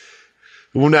 Now,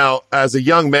 as a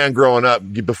young man growing up,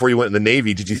 before you went in the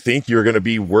Navy, did you think you were going to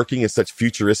be working in such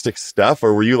futuristic stuff?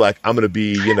 Or were you like, I'm going to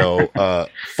be,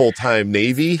 full-time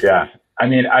Navy? Yeah. I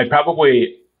mean, I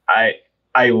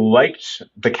liked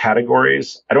the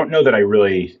categories. I don't know that I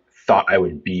really thought I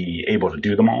would be able to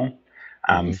do them all.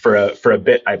 For a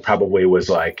bit, I probably was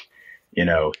like,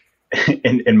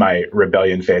 in my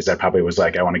rebellion phase, I probably was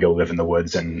like, I want to go live in the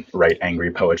woods and write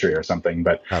angry poetry or something.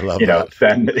 But,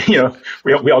 then,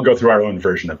 we all go through our own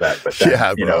version of that. But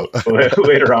then,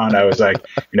 later on, I was like,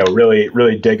 really,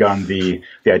 really dig on the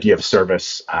idea of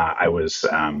service. I was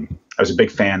a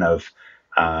big fan of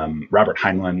Robert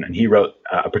Heinlein, and he wrote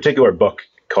a particular book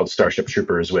called Starship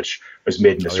Troopers, which was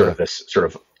made into this sort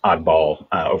of oddball,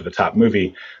 over the top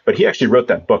movie. But he actually wrote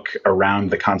that book around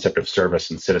the concept of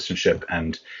service and citizenship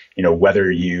and,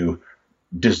 whether you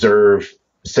deserve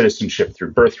citizenship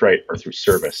through birthright or through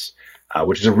service,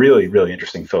 which is a really, really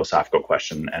interesting philosophical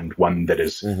question and one that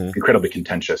is incredibly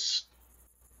contentious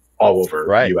all over,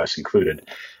 U.S. included.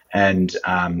 And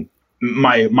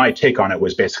my take on it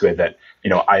was basically that,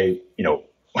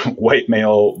 white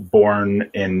male born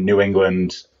in New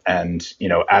England and,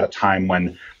 at a time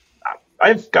when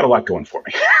I've got a lot going for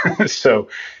me. So,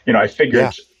 I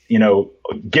figured,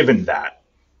 given that,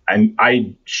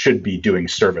 I should be doing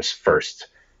service first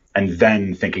and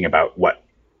then thinking about what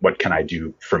can I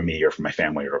do for me or for my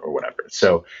family or whatever.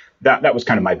 So that was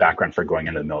kind of my background for going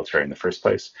into the military in the first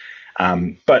place.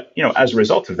 But, as a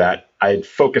result of that, I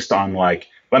focused on like,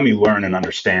 let me learn and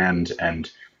understand and,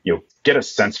 get a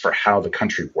sense for how the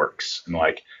country works. And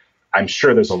like, I'm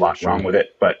sure there's a lot wrong with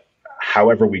it, but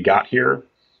however we got here,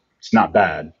 it's not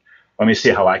bad. Let me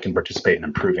see how I can participate in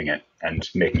improving it and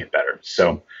making it better.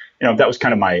 So, that was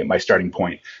kind of my starting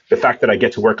point. The fact that I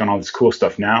get to work on all this cool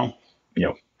stuff now,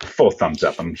 full thumbs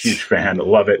up. I'm a huge fan.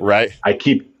 Love it. Right. I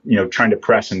keep, trying to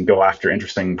press and go after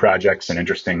interesting projects and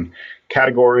interesting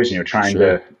categories, trying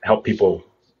to help people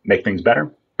make things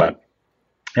better. But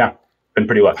yeah, been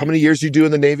pretty lucky. How many years you do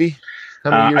in the Navy?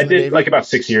 I did like about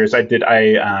 6 years. I did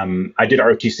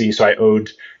ROTC, so I owed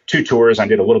 2 tours. I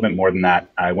did a little bit more than that.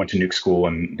 I went to nuke school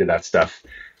and did that stuff.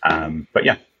 But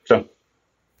yeah, so.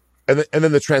 And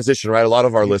then the transition, right? A lot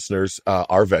of our listeners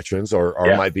are veterans or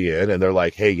might be in, and they're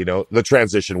like, hey, the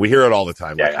transition, we hear it all the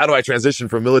time. Like, how do I transition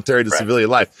from military to civilian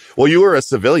life? Well, you were a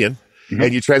civilian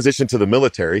and you transitioned to the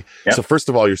military. Yep. So first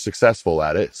of all, you're successful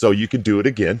at it. So you can do it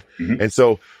again. And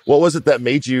so what was it that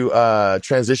made you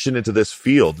transition into this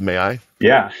field? May I?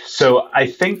 Yeah. So I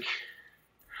think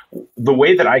the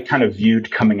way that I kind of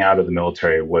viewed coming out of the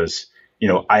military was,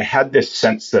 I had this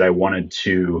sense that I wanted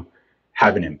to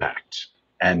have an impact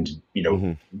and,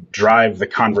 drive the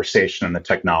conversation and the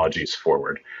technologies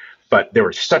forward. But there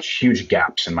were such huge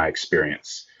gaps in my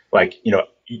experience. Like,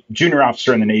 junior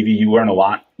officer in the Navy, you learn a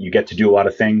lot, you get to do a lot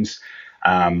of things.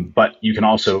 But you can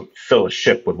also fill a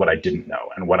ship with what I didn't know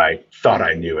and what I thought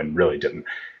I knew and really didn't.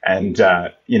 And,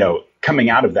 coming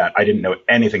out of that, I didn't know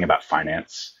anything about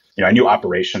finance. I knew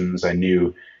operations. I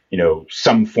knew,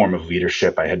 some form of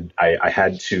leadership. I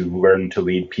had to learn to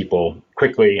lead people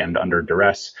quickly and under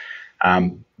duress.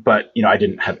 But, I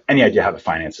didn't have any idea how the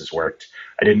finances worked.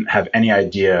 I didn't have any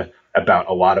idea about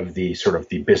a lot of the sort of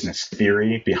the business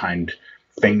theory behind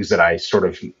things that I sort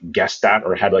of guessed at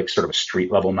or had like sort of a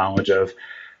street level knowledge of.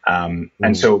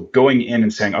 And so going in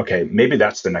and saying, okay, maybe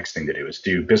that's the next thing to do is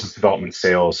do business development,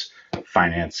 sales,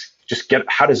 finance, just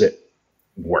how does it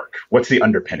work? What's the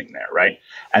underpinning there, right?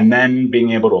 And then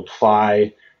being able to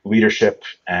apply leadership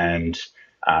and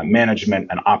management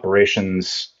and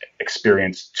operations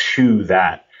experience to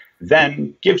that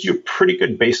then gives you a pretty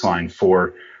good baseline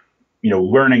for,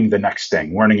 learning the next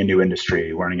thing, learning a new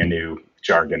industry, learning a new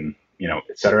jargon,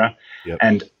 et cetera. Yep.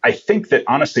 And I think that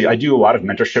honestly, I do a lot of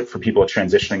mentorship for people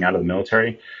transitioning out of the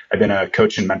military. I've been a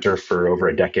coach and mentor for over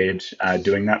a decade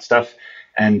doing that stuff.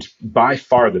 And by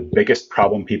far the biggest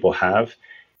problem people have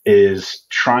is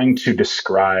trying to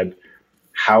describe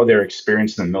how their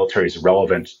experience in the military is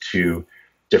relevant to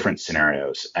different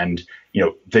scenarios. And,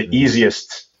 the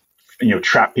easiest,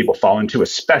 trap people fall into,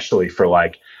 especially for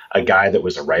like a guy that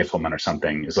was a rifleman or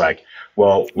something, is like,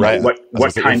 well, what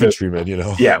kind of,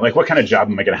 like what kind of job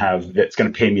am I going to have that's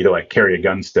going to pay me to like carry a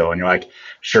gun still? And you're like,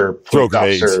 sure, police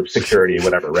officer, security,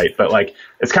 whatever, right? But like,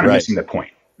 it's kind of missing the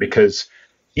point, because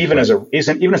even as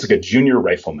like a junior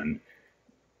rifleman,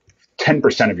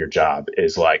 10% of your job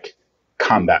is like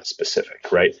combat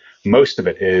specific, right? Most of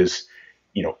it is,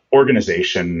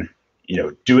 organization,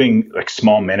 doing like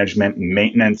small management and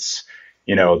maintenance.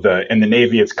 In the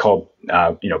Navy, it's called,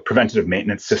 preventative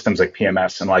maintenance systems like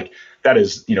PMS. And like, that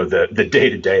is, the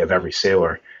day-to-day of every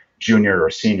sailor, junior or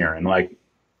senior. And like,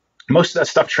 most of that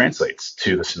stuff translates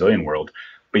to the civilian world,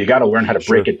 but you got to learn how to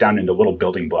break it down into little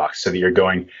building blocks so that you're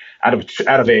going out of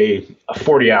a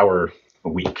 40-hour a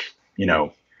week,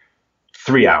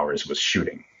 3 hours was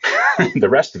shooting. The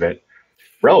rest of it,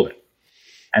 relevant.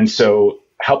 And so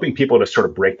helping people to sort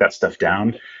of break that stuff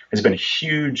down has been a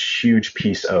huge, huge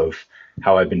piece of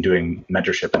how I've been doing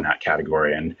mentorship in that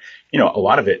category. And, a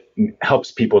lot of it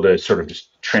helps people to sort of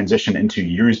just transition into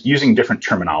using different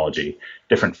terminology,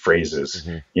 different phrases,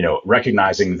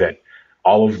 recognizing that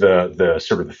all of the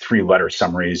sort of the 3-letter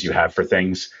summaries you have for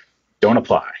things don't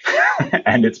apply.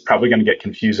 And it's probably going to get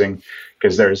confusing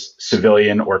because there's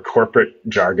civilian or corporate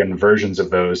jargon versions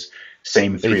of those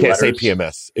same 3 letters. You can't say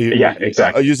PMS. Yeah,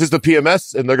 exactly. Use the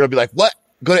PMS and they're going to be like, what?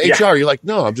 Go to HR. You're like,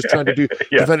 no, I'm just trying to do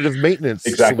preventative maintenance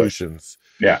solutions.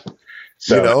 Yeah.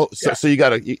 So, so you got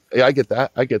to, I get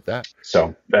that.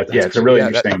 So it's a really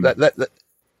interesting that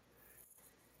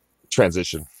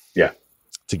transition. Yeah.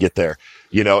 To get there,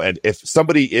 and if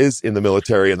somebody is in the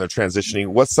military and they're transitioning,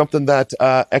 what's something that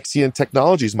Exyn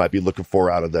Technologies might be looking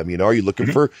for out of them? Are you looking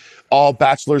for all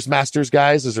bachelor's, master's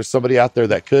guys? Is there somebody out there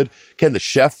that can the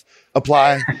chef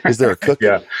apply? Is there a cook,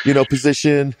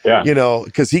 position? Yeah.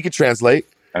 Because he could translate.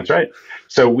 That's right.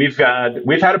 So we've had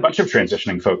a bunch of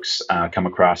transitioning folks come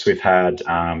across. We've had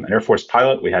an Air Force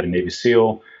pilot. We had a Navy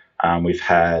SEAL. We've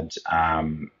had,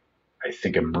 I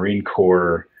think, a Marine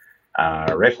Corps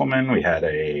rifleman. We had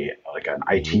an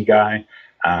IT guy.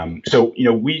 So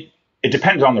it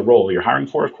depends on the role you're hiring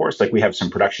for, of course. Like we have some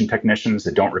production technicians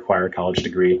that don't require a college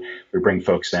degree. We bring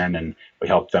folks in and we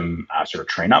help them sort of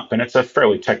train up. And it's a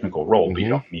fairly technical role, but you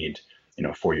don't need a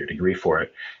 4-year degree for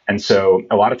it. And so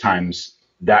a lot of times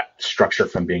that structure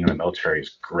from being in the military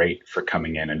is great for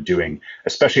coming in and doing,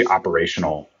 especially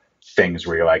operational things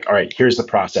where you're like, all right, here's the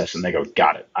process. And they go,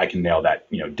 got it. I can nail that,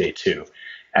 day 2.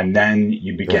 And then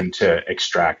you begin to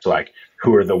extract like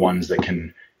who are the ones that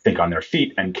can think on their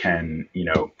feet and can,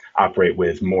 operate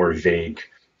with more vague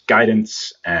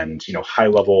guidance and, high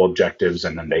level objectives.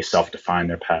 And then they self-define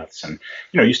their paths. And,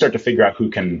 you start to figure out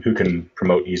who can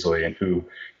promote easily and who,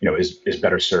 is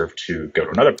better served to go to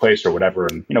another place or whatever.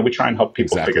 And, we try and help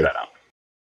people figure that out.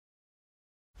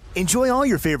 Enjoy all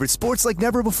your favorite sports like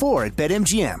never before at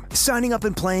BetMGM. Signing up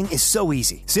and playing is so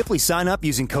easy. Simply sign up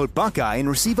using code Buckeye and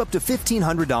receive up to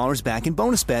 $1,500 back in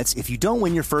bonus bets if you don't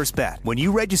win your first bet. When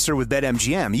you register with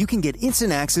BetMGM, you can get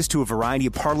instant access to a variety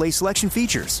of parlay selection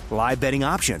features, live betting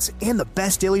options, and the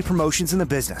best daily promotions in the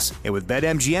business. And with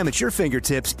BetMGM at your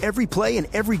fingertips, every play and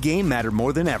every game matter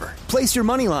more than ever. Place your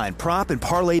moneyline, prop, and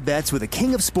parlay bets with the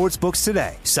king of sportsbooks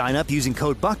today. Sign up using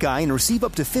code Buckeye and receive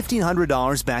up to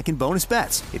 $1,500 back in bonus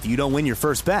bets if you don't win your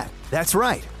first bet. That's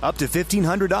right, up to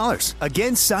 $1,500.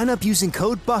 Again, sign up using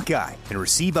code Buckeye and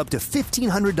receive up to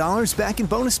 $1,500 back in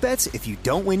bonus bets if you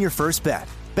don't win your first bet.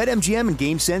 BetMGM and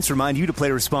GameSense remind you to play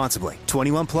responsibly.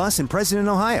 21 plus and present in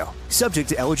Ohio. Subject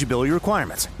to eligibility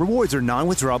requirements. Rewards are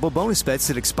non-withdrawable bonus bets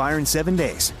that expire in 7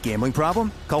 days. Gambling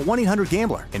problem? Call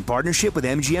 1-800-GAMBLER in partnership with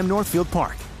MGM Northfield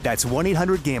Park. That's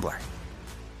 1-800-GAMBLER.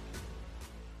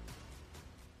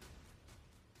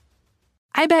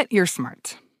 I bet you're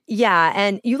smart. Yeah,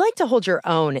 and you like to hold your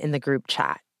own in the group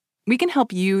chat. We can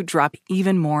help you drop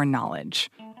even more knowledge.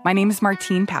 My name is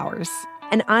Martine Powers.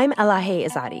 And I'm Elahe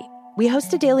Izadi. We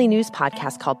host a daily news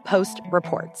podcast called Post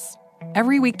Reports.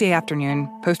 Every weekday afternoon,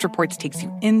 Post Reports takes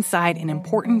you inside an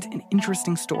important and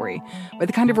interesting story with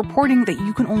the kind of reporting that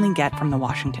you can only get from the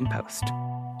Washington Post.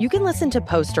 You can listen to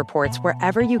Post Reports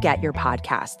wherever you get your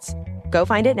podcasts. Go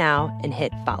find it now and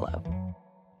hit follow.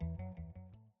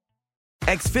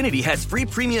 Xfinity has free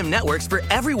premium networks for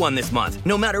everyone this month,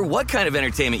 no matter what kind of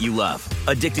entertainment you love.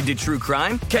 Addicted to true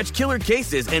crime? Catch killer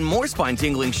cases and more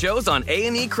spine-tingling shows on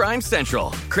A&E Crime Central.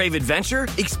 Crave adventure?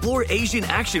 Explore Asian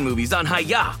action movies on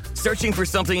Hi-Ya. Searching for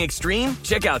something extreme?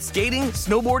 Check out skating,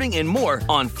 snowboarding, and more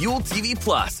on Fuel TV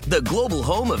Plus, the global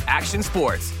home of action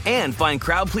sports. And find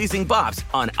crowd-pleasing bops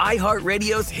on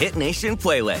iHeartRadio's Hit Nation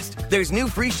playlist. There's new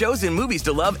free shows and movies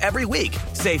to love every week.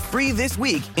 Say free this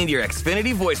week in your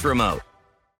Xfinity voice remote.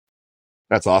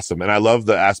 That's awesome. And I love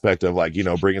the aspect of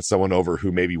bringing someone over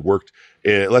who maybe worked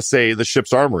in, let's say, the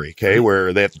ship's armory, okay,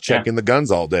 where they have to check in the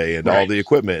guns all day and all the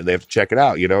equipment and they have to check it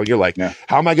out. You're like,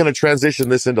 how am I going to transition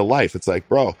this into life? It's like,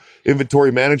 bro,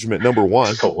 inventory management, number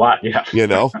one. It's a lot. Yeah.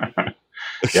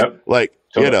 Yep.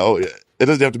 Totally. It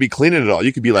doesn't have to be cleaning it all.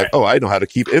 You could be like, oh, I know how to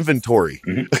keep inventory.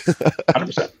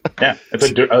 100%. Yeah. It's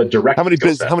a direct. How many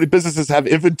businesses have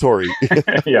inventory?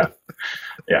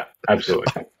 Yeah,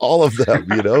 absolutely. All of them,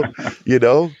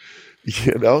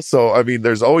 So, I mean,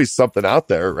 there's always something out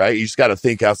there, right? You just got to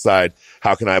think outside.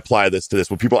 How can I apply this to this?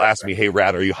 When people ask me, hey,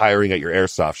 Rad, are you hiring at your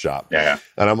airsoft shop? Yeah.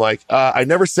 And I'm like, I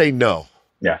never say no.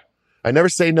 Yeah. I never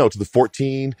say no to the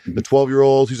 14, the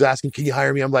 12-year-old who's asking, can you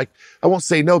hire me? I'm like, I won't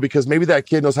say no because maybe that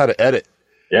kid knows how to edit.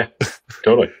 Yeah,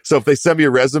 totally. So if they send me a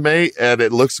resume and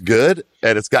it looks good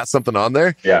and it's got something on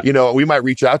there, we might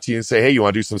reach out to you and say, hey, you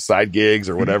want to do some side gigs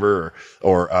or whatever,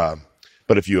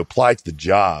 but if you apply to the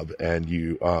job and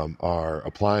you are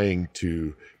applying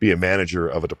to be a manager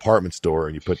of a department store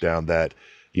and you put down that,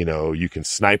 you can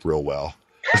snipe real well.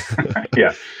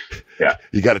 Yeah.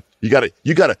 You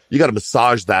gotta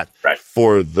massage that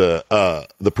for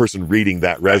the person reading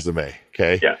that resume.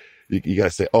 Okay. Yeah. You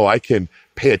gotta say, oh, I can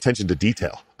pay attention to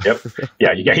detail. Yep.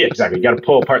 Yeah. Exactly. You got to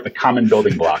pull apart the common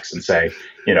building blocks and say,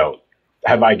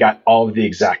 have I got all of the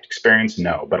exact experience?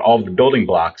 No, but all of the building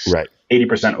blocks,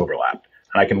 80% overlap,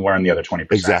 and I can learn the other 20%.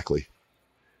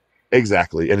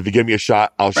 Exactly. And if you give me a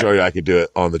shot, I'll show you I can do it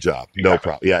on the job. No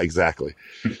problem. Yeah, exactly.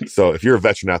 So if you're a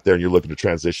veteran out there and you're looking to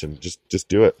transition, just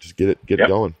do it. Just get it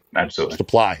going. Absolutely. Just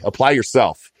apply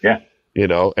yourself. Yeah.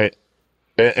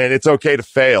 And it's okay to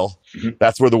fail.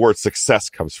 That's where the word success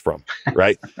comes from,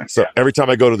 right? So every time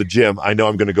I go to the gym, I know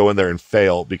I'm going to go in there and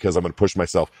fail because I'm going to push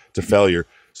myself to failure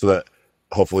so that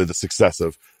hopefully the success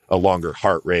of a longer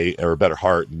heart rate or a better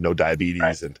heart and no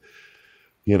diabetes and,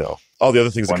 all the other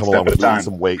things that come along with losing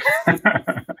some weight.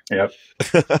 Yep.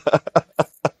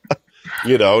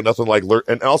 Nothing like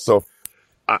and also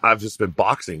I've just been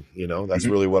boxing, that's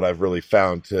really what I've really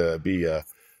found to be a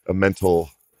mental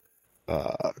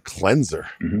cleanser.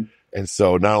 And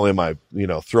so not only am I,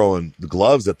 throwing the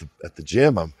gloves at the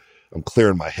gym, I'm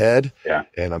clearing my head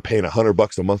and I'm paying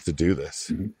 $100 a month to do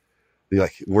this. You're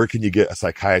like, where can you get a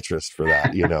psychiatrist for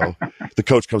that? The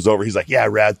coach comes over. He's like, yeah,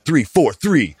 Rad,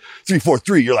 3-4-3,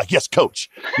 3-4-3. You're like, yes, coach.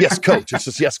 Yes, coach. It's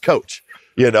just, yes, coach,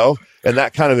 and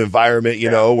that kind of environment,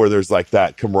 where there's like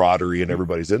that camaraderie and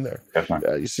everybody's in there.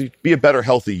 You see, be a better,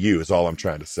 healthy you is all I'm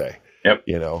trying to say. Yep.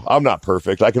 I'm not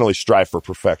perfect. I can only strive for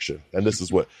perfection. And this is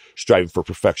what striving for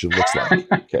perfection looks like.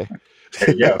 Okay.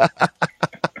 There you go.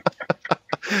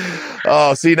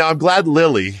 Oh, see, now I'm glad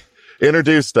Lily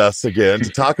introduced us again to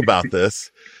talk about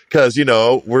this Because, you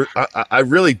know, I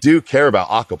really do care about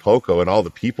Acapulco and all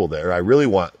the people there. I really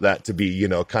want that to be, you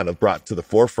know, kind of brought to the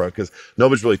forefront, because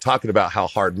nobody's really talking about how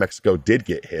hard Mexico did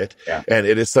get hit. Yeah. And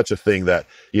it is such a thing that,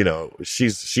 you know,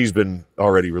 she's been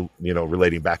already, you know,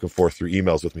 relating back and forth through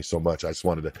emails with me so much. I just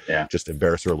wanted to just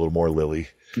embarrass her a little more, Lily.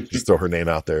 Just throw her name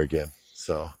out there again.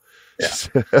 So just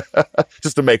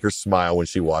to make her smile when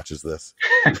she watches this.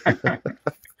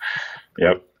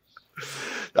 Yep.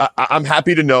 I'm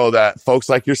happy to know that folks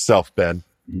like yourself, Ben,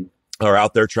 are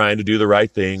out there trying to do the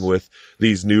right thing with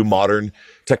these new modern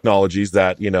technologies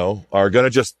that, you know, are going to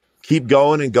just keep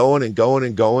going and going and going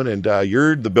and going. And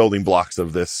you're the building blocks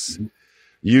of this.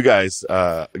 You guys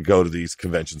go to these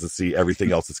conventions and see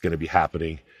everything else that's going to be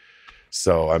happening.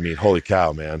 So, I mean, holy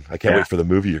cow, man. I can't wait for the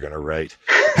movie you're going to write.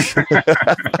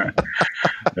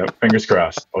 Yep, fingers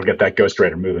crossed. I'll get that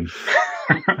ghostwriter moving.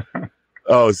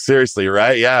 Oh, seriously,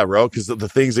 right? Yeah, bro. Because the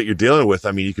things that you're dealing with,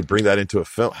 I mean, you could bring that into a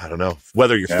film. I don't know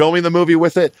whether you're filming the movie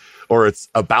with it or it's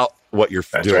about what you're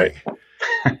doing.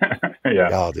 Right. Yeah.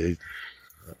 Oh, dude.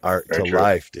 Art Very to true.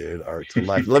 life, dude. Art to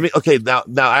life.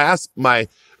 Now I asked my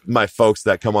folks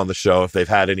that come on the show if they've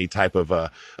had any type of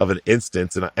an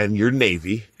instance, and you're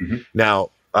Navy. Mm-hmm.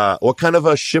 Now, what kind of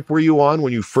a ship were you on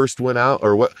when you first went out,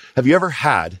 or what have you ever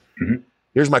had? Mm-hmm.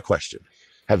 Here's my question.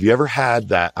 Have you ever had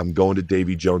that I'm going to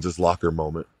Davy Jones's locker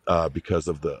moment because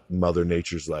of the Mother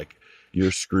Nature's like,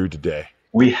 you're screwed today?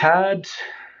 I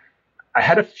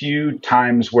had a few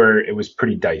times where it was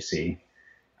pretty dicey.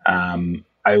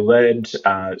 I led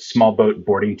small boat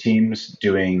boarding teams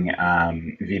doing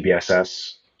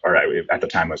VBSS, or at the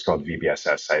time it was called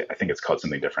VBSS. I think it's called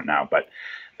something different now, but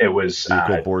it was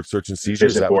Vehicle board search and seizure.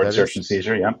 Visit board search and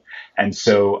seizure. Yeah. And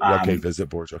so, visit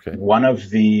boards. Okay. One of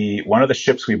the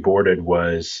ships we boarded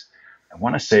was, I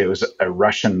want to say it was a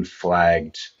Russian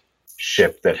flagged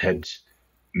ship that had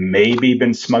maybe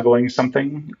been smuggling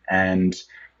something. And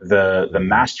the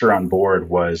master on board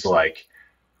was like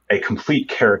a complete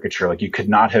caricature. Like, you could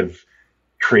not have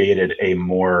created a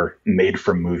more made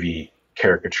for movie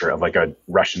caricature of like a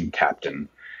Russian captain.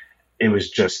 It was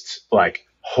just like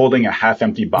holding a half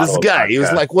empty bottle. This guy, he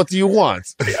was like, what do you want?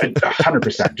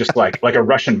 100%. Just like a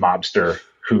Russian mobster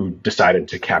who decided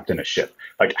to captain a ship.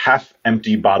 Like, half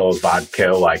empty bottle of vodka,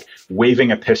 like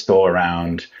waving a pistol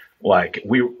around. Like,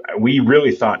 we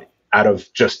really thought out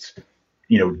of just,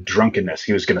 you know, drunkenness,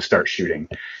 he was going to start shooting.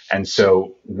 And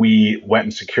so we went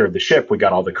and secured the ship. We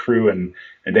got all the crew, and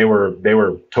they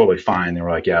were totally fine. They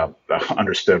were like, yeah,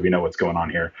 understood. We know what's going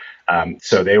on here.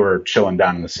 So they were chilling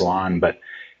down in the salon, but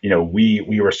you know,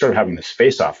 we were sort of having this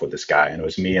face off with this guy, and it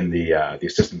was me and the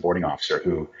assistant boarding officer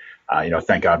who, you know,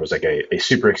 thank God was like a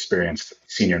super experienced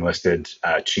senior enlisted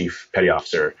chief petty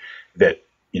officer that,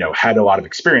 you know, had a lot of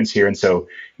experience here. And so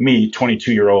me,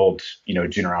 22-year-old, you know,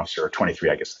 junior officer, or 23,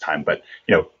 I guess at the time, but,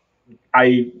 you know,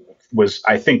 I was,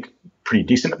 I think, pretty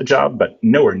decent at the job, but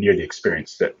nowhere near the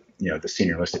experience that, you know, the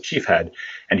senior enlisted chief had.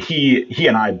 And he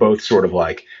and I both sort of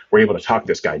like were able to talk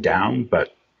this guy down,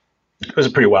 but it was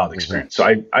a pretty wild experience. So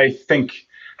I think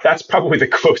that's probably the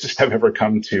closest I've ever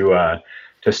come to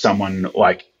someone,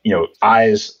 like, you know,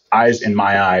 eyes in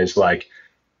my eyes, like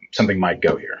something might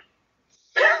go here.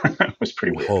 It was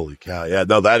pretty weird. Holy cow. Yeah,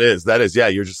 no, that is, yeah.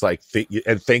 You're just like,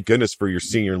 and thank goodness for your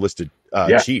senior enlisted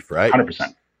chief, right?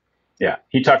 100%. Yeah.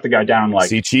 He talked the guy down like,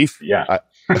 see, chief. Yeah.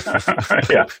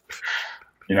 Yeah.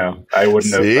 You know, I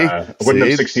wouldn't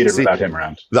have succeeded without him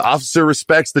around. The officer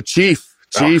respects the chief.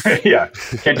 Chief. Oh, yeah.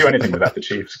 Can't do anything without the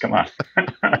Chiefs. Come on.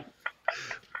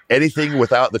 Anything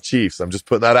without the Chiefs. I'm just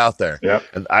putting that out there. Yep.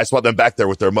 And I just want them back there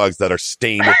with their mugs that are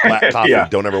stained with black coffee. Yeah.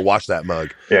 Don't ever wash that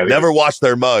mug. Yeah, never wash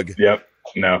their mug. Yep.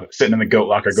 No. Sitting in the goat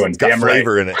locker going, it's got damn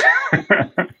flavor right. in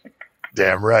it.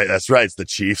 Damn right. That's right. It's the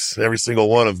Chiefs. Every single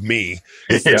one of me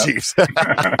is the Chiefs.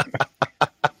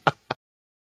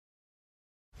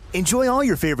 Enjoy all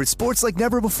your favorite sports like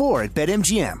never before at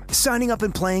BetMGM. Signing up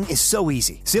and playing is so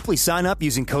easy. Simply sign up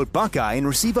using code Buckeye and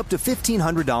receive up to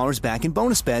 $1,500 back in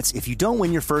bonus bets if you don't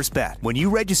win your first bet. When you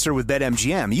register with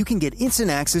BetMGM, you can get instant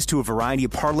access to a variety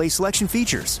of parlay selection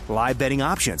features, live betting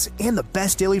options, and the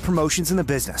best daily promotions in the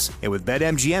business. And with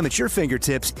BetMGM at your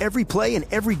fingertips, every play and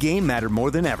every game matter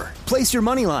more than ever. Place your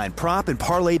moneyline, prop, and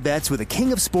parlay bets with the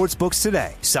king of sportsbooks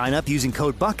today. Sign up using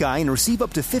code Buckeye and receive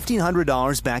up to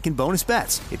 $1,500 back in bonus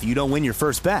bets if you don't win your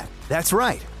first bet. That's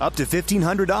right, up to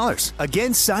 $1,500.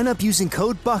 Again, sign up using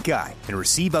code Buckeye and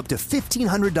receive up to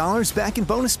 $1,500 back in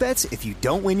bonus bets if you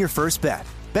don't win your first bet.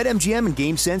 BetMGM and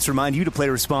GameSense remind you to play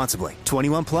responsibly.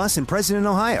 21 plus and present in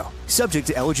Ohio. Subject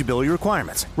to eligibility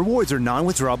requirements. Rewards are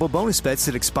non-withdrawable bonus bets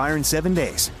that expire in 7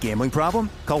 days. Gambling problem?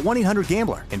 Call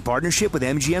 1-800-GAMBLER in partnership with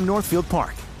MGM Northfield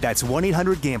Park. That's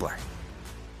 1-800-GAMBLER.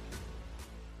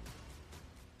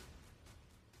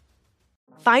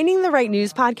 Finding the right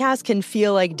news podcast can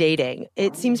feel like dating.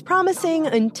 It seems promising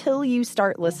until you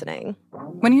start listening.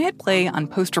 When you hit play on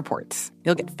Post Reports,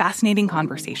 you'll get fascinating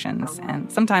conversations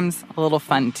and sometimes a little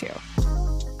fun, too.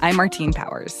 I'm Martine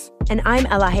Powers. And I'm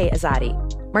Elahe Azadi.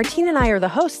 Martine and I are the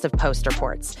hosts of Post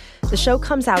Reports. The show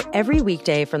comes out every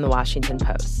weekday from The Washington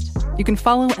Post. You can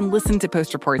follow and listen to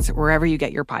Post Reports wherever you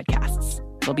get your podcasts.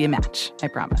 It'll be a match, I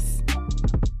promise.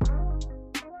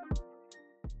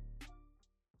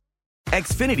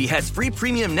 Xfinity has free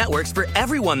premium networks for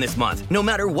everyone this month, no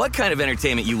matter what kind of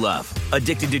entertainment you love.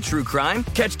 Addicted to true crime?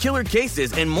 Catch killer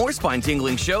cases and more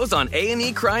spine-tingling shows on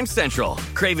A&E Crime Central.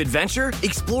 Crave adventure?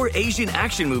 Explore Asian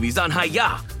action movies on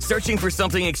Hi-Ya. Searching for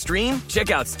something extreme?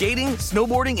 Check out skating,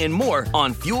 snowboarding, and more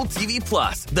on Fuel TV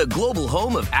Plus, the global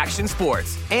home of action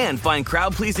sports. And find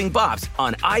crowd-pleasing bops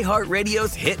on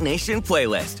iHeartRadio's Hit Nation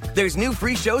playlist. There's new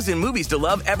free shows and movies to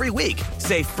love every week.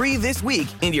 Say free this week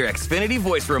in your Xfinity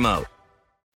voice remote.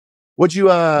 What'd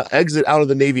you exit out of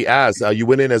the Navy as? You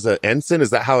went in as an ensign? Is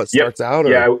that how it starts out?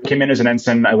 Or? Yeah, I came in as an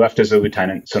ensign. I left as a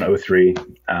lieutenant, so in 2003,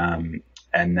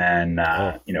 and then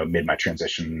made my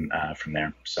transition from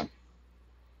there. So,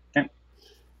 yeah.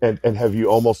 And have you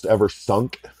almost ever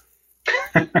sunk?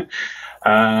 We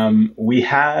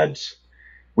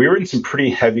were in some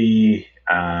pretty heavy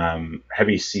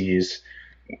seas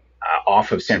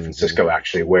off of San Francisco,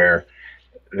 actually, where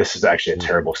this is actually a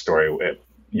terrible story.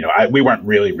 We weren't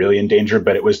really in danger,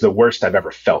 but it was the worst I've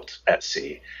ever felt at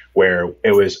sea, where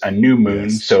it was a new moon,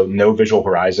 so no visual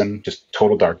horizon, just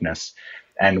total darkness.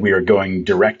 And we were going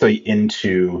directly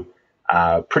into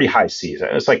pretty high seas.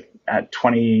 It was like at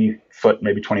 20 foot,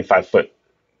 maybe 25 foot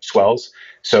swells.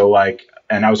 So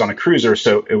and I was on a cruiser,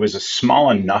 so it was a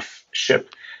small enough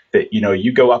ship that,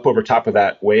 you go up over top of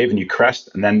that wave and you crest,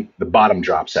 and then the bottom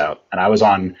drops out. And I was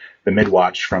on the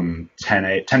mid-watch from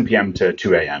 10 p.m. to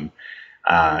 2 a.m.,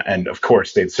 and of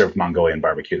course they'd served Mongolian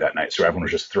barbecue that night. So everyone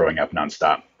was just throwing up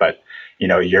nonstop. But, you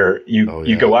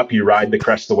go up, you ride the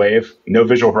crest of the wave, no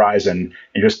visual horizon,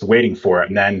 you're just waiting for it.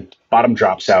 And then bottom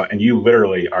drops out and you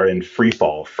literally are in free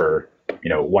fall for,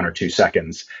 1 or 2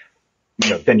 seconds.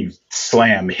 Then you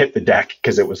slam, hit the deck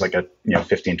because it was like a,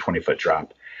 15, 20 foot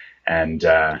drop. And,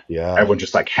 everyone's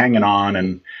just hanging on,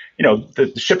 and,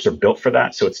 the ships are built for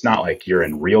that. So it's not like you're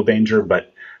in real danger,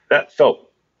 but that felt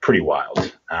pretty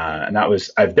wild. And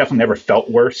I've definitely never felt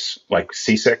worse, like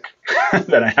seasick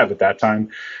than I have at that time.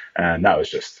 And that was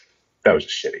just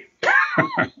shitty.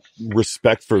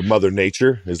 Respect for Mother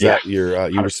Nature. Is that you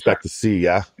 100%. Respect the sea?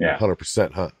 Yeah. Yeah.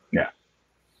 100%, huh? Yeah.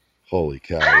 Holy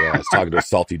cow. Yeah. I was talking to a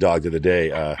salty dog the other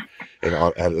day, and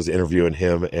I was interviewing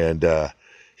him, and,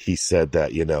 he said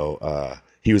that,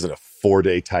 he was in a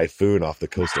 4-day typhoon off the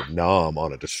coast of Nam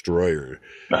on a destroyer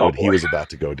when he was about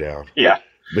to go down. Yeah.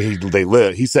 But they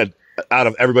lived. He said out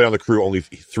of everybody on the crew, only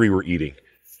 3 were eating.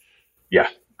 Yeah,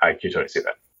 I can totally see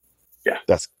that. Yeah.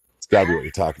 That's gotta be what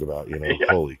you're talking about, Yeah.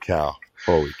 Holy cow.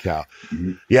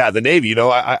 Mm-hmm. Yeah, the Navy,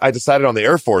 I decided on the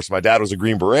Air Force. My dad was a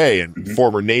Green Beret and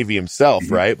former Navy himself,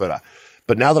 right?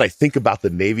 But now that I think about the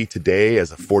Navy today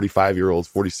as a 45-year-old,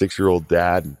 46-year-old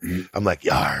dad, I'm like,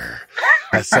 yar.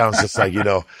 That sounds just like,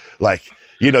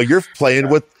 you're playing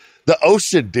with the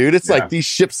ocean, dude. It's like these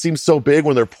ships seem so big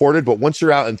when they're ported, but once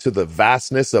you're out into the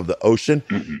vastness of the ocean,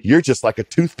 you're just like a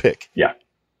toothpick. Yeah,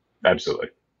 absolutely.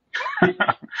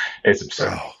 It's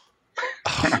absurd.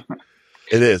 Oh.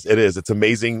 It is. It's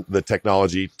amazing, the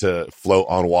technology to float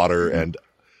on water and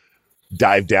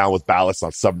dive down with ballast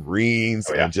on submarines,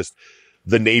 and just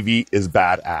the Navy is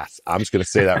badass. I'm just going to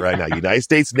say that right now. United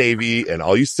States Navy and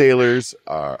all you sailors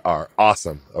are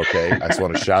awesome. Okay. I just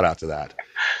want to shout out to that.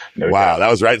 Wow.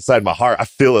 That was right inside my heart. I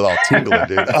feel it all tingling,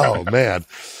 dude. Oh man.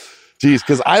 Jeez.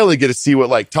 Cause I only get to see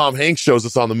what Tom Hanks shows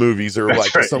us on the movies, or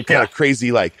some kind of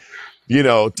crazy,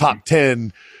 top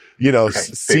 10,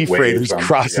 sea freighters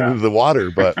crossing into the water.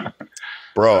 But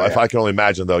bro, if I can only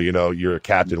imagine though, you're a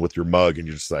captain with your mug and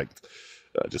you're just like,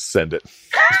 just send it.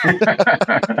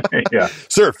 Yeah.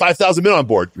 Sir, 5,000 men on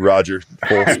board. Roger.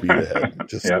 Full speed ahead.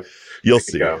 Just, you'll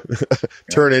see.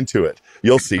 Turn into it.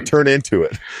 You'll see. Turn into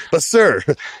it. But sir,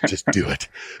 just do it.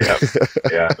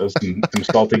 Yeah. There's some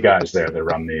salty guys there that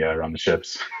run the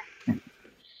ships.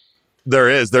 There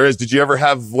is. Did you ever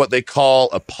have what they call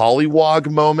a polywog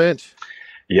moment?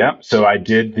 Yeah. So I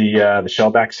did the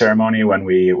shellback ceremony when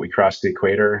we crossed the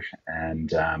equator, and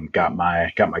got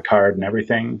my card and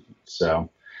everything. So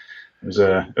it was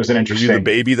an interesting. Were you the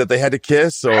baby that they had to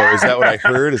kiss, or is that what I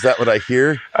heard? Is that what I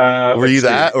hear? Were you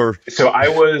that, or so I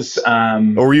was?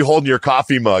 Or were you holding your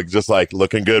coffee mug, just like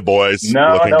looking good, boys?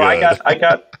 No, looking good. I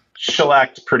got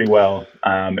shellacked pretty well.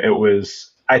 It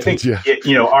was. I think at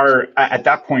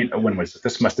that point, when was it?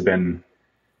 This must have been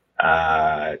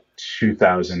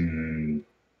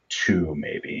 2002,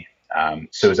 maybe.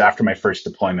 So it was after my first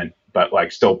deployment, but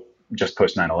like still just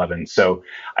post 9/11. So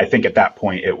I think at that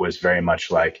point it was very much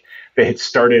like they had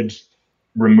started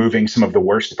removing some of the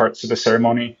worst parts of the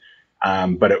ceremony,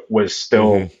 but it was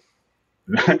still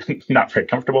not very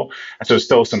comfortable. And so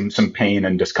still some pain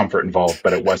and discomfort involved,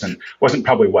 but it wasn't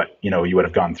probably what, you would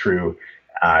have gone through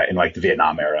in like the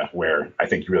Vietnam era, where I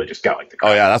think you really just got like the.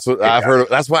 Oh yeah, that's what I've heard.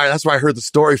 That's why I heard the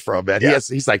story from, man. Yeah.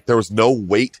 He's like, there was no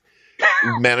weight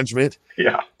management.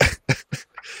 Yeah.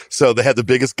 So they had the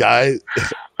biggest guy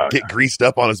get greased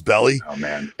up on his belly. Oh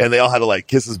man. And they all had to like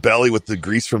kiss his belly with the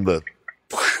grease from the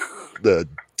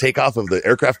takeoff of the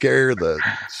aircraft carrier, the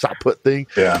shot put thing.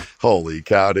 Yeah. Holy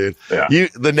cow, dude. Yeah.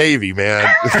 The Navy,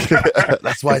 man.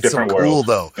 That's why it's so cool world.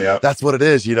 Though. Yeah. That's what it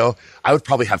is. I would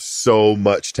probably have so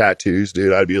much tattoos,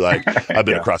 dude. I'd be like, I've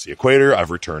been across the equator. I've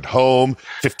returned home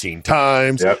 15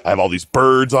 times. Yep. I have all these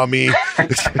birds on me.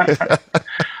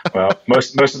 Well,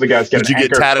 most of the guys get. Did you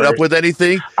get tatted up with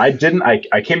anything? I didn't. I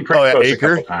came pretty close a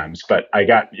couple times, but I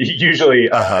got usually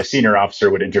a senior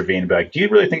officer would intervene and be like, "Do you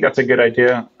really think that's a good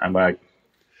idea?" I'm like,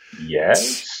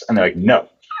 "Yes," and they're like, "No,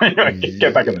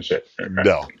 get back in the shit."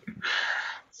 No.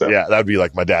 So. Yeah, that'd be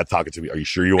like my dad talking to me. Are you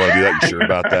sure you want to do that? You sure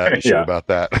about that? You sure about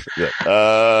that?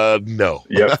 No.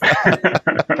 Yep.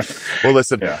 Well,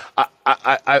 listen,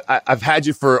 I've had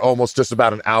you for almost just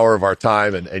about an hour of our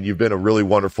time, and you've been a really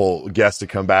wonderful guest to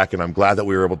come back. And I'm glad that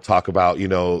we were able to talk about,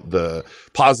 the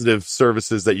positive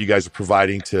services that you guys are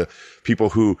providing to people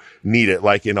who need it,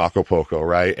 like in Acapulco,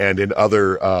 right? And in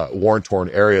other war-torn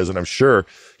areas. And I'm sure,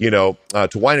 to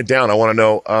wind it down, I want to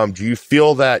know, do you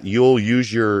feel that you'll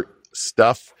use your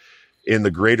stuff in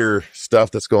the greater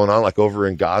stuff that's going on, like over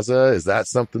in Gaza? Is that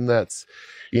something that's,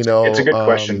 It's a good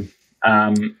question.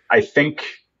 I think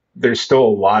there's still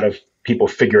a lot of people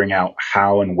figuring out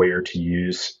how and where to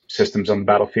use systems on the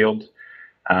battlefield.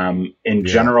 In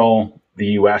general, the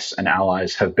US and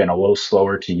allies have been a little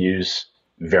slower to use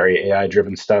very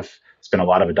AI-driven stuff. There's been a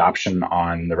lot of adoption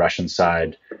on the Russian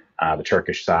side, the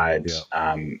Turkish side,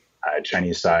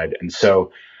 Chinese side. And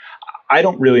so I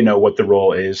don't really know what the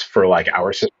role is for like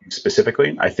our system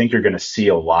specifically. I think you're going to see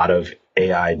a lot of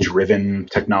AI-driven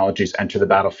technologies enter the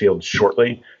battlefield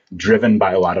shortly, driven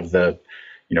by a lot of the,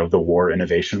 the war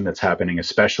innovation that's happening,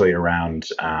 especially around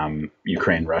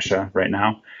Ukraine, Russia right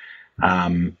now.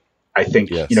 I think,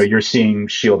 you're seeing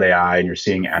Shield AI and you're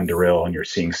seeing Anduril and you're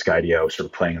seeing Skydio sort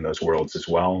of playing in those worlds as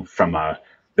well. From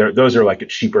those are like a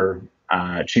cheaper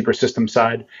system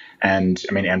side. And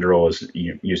I mean, Anduril is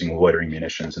using loitering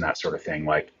munitions and that sort of thing,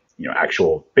 like,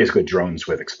 actual basically drones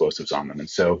with explosives on them. And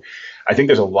so I think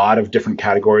there's a lot of different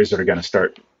categories that are going to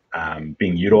start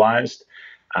being utilized.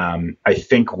 I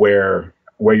think where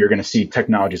you're going to see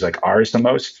technologies like ours the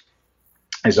most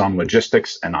is on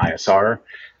logistics and ISR,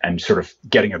 and sort of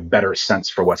getting a better sense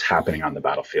for what's happening on the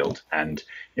battlefield, and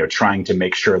trying to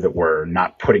make sure that we're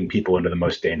not putting people into the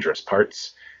most dangerous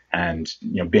parts, and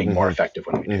being more effective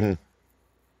when we do.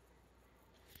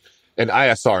 And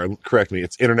ISR, correct me,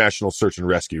 it's International Search and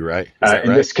Rescue, right?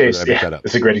 In this case,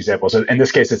 it's a great example. So in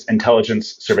this case, it's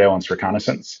intelligence, surveillance,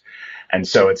 reconnaissance. And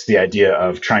so it's the idea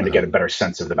of trying to get a better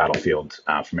sense of the battlefield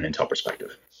from an intel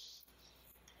perspective.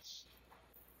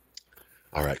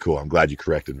 All right, cool. I'm glad you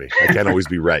corrected me. I can't always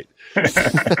be right.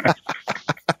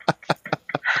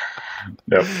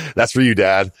 Nope. That's for you,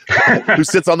 Dad, who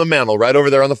sits on the mantle right over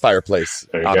there on the fireplace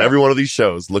on every one of these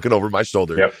shows, looking over my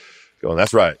shoulder. Yep. Going,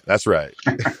 that's right. That's right.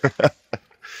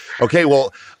 Okay.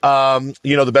 Well,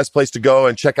 the best place to go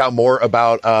and check out more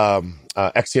about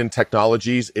Exyn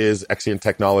Technologies is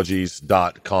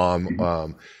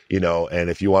exyntechnologies.com. And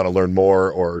if you want to learn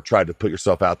more or try to put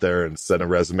yourself out there and send a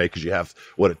resume because you have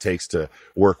what it takes to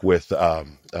work with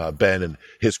Ben and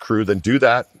his crew, then do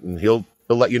that, and he'll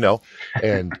let you know.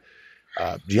 And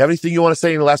do you have anything you want to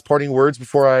say in the last parting words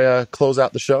before I close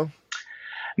out the show?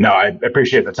 No, I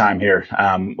appreciate the time here.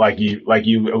 Like you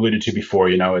alluded to before,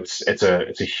 it's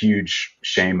a huge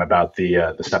shame about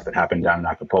the stuff that happened down in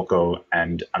Acapulco,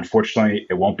 and unfortunately,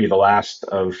 it won't be the last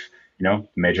of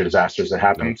major disasters that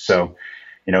happen. So,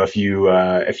 if you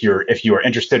are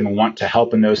interested and want to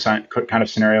help in those kind of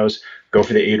scenarios, go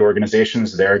for the aid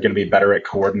organizations. They're going to be better at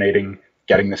coordinating,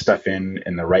 getting the stuff in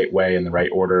the right way, in the right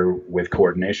order with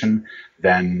coordination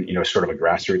than sort of a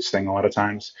grassroots thing a lot of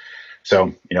times.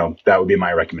 So, that would be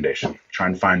my recommendation. Try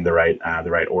and find the right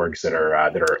orgs that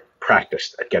are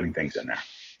practiced at getting things in there,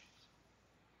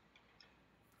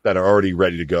 that are already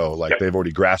ready to go. Like they've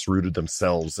already grassrooted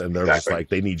themselves, and they're just like,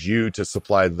 they need you to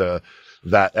supply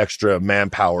that extra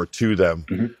manpower to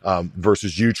them,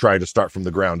 versus you trying to start from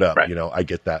the ground up. Right. I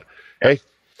get that. Hey,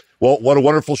 Well, what a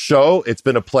wonderful show. It's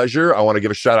been a pleasure. I want to give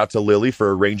a shout out to Lily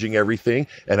for arranging everything.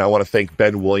 And I want to thank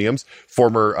Ben Williams,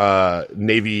 former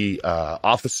Navy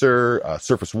officer,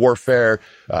 surface warfare,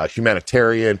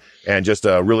 humanitarian, and just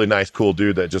a really nice, cool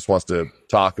dude that just wants to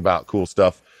talk about cool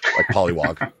stuff like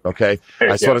Pollywog. Okay. I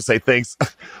just want to say thanks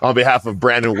on behalf of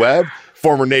Brandon Webb,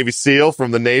 former Navy SEAL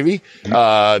from the Navy.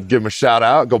 Give him a shout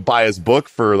out. Go buy his book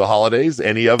for the holidays.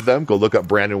 Any of them. Go look up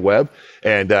Brandon Webb.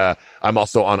 And I'm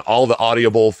also on all the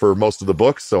Audible for most of the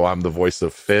books. So I'm the voice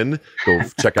of Finn. Go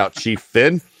check out Chief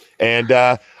Finn. And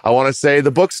I want to say the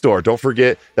bookstore. Don't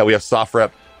forget that we have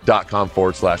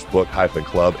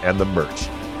sofrep.com/book-club and the merch.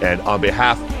 And on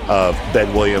behalf of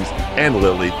Ben Williams and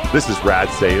Lily, this is Rad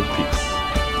saying peace.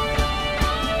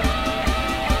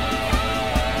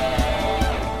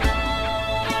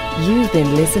 You've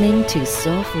been listening to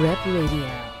Soft Rep Radio.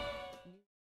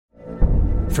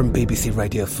 From BBC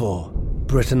Radio 4,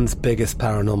 Britain's biggest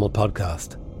paranormal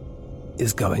podcast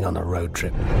is going on a road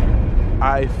trip.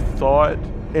 I thought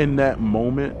in that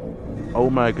moment, oh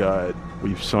my God,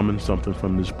 we've summoned something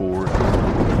from this board.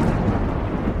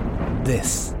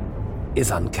 This is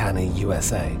Uncanny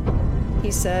USA. He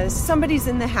says, somebody's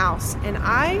in the house, and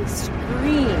I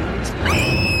screamed.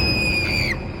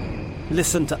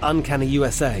 Listen to Uncanny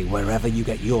USA wherever you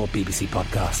get your BBC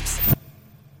podcasts,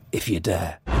 if you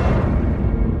dare.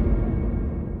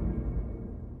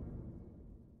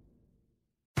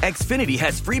 Xfinity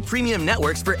has free premium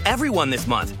networks for everyone this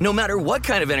month, no matter what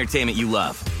kind of entertainment you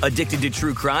love. Addicted to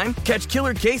true crime? Catch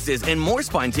killer cases and more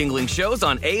spine-tingling shows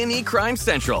on A&E Crime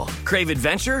Central. Crave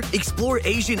adventure? Explore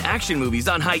Asian action movies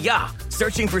on Hi-YAH.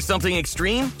 Searching for something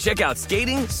extreme? Check out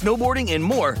skating, snowboarding, and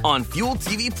more on Fuel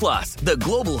TV Plus, the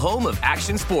global home of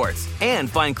action sports. And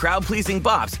find crowd-pleasing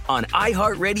bops on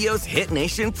iHeartRadio's Hit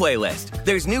Nation playlist.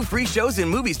 There's new free shows and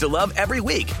movies to love every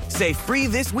week. Say free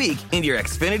this week in your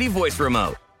Xfinity voice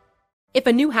remote. If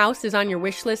a new house is on your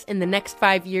wish list in the next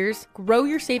 5 years, grow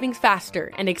your savings faster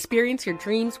and experience your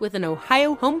dreams with an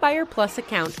Ohio Homebuyer Plus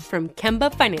account from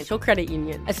Kemba Financial Credit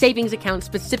Union. A savings account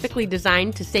specifically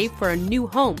designed to save for a new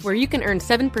home, where you can earn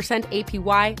 7%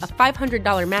 APY, a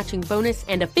 $500 matching bonus,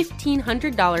 and a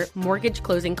 $1,500 mortgage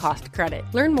closing cost credit.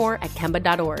 Learn more at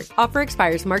Kemba.org. Offer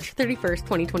expires March 31st,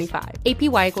 2025.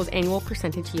 APY equals annual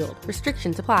percentage yield.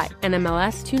 Restrictions apply.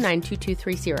 NMLS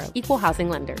 292230. Equal housing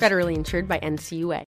lender. Federally insured by NCUA.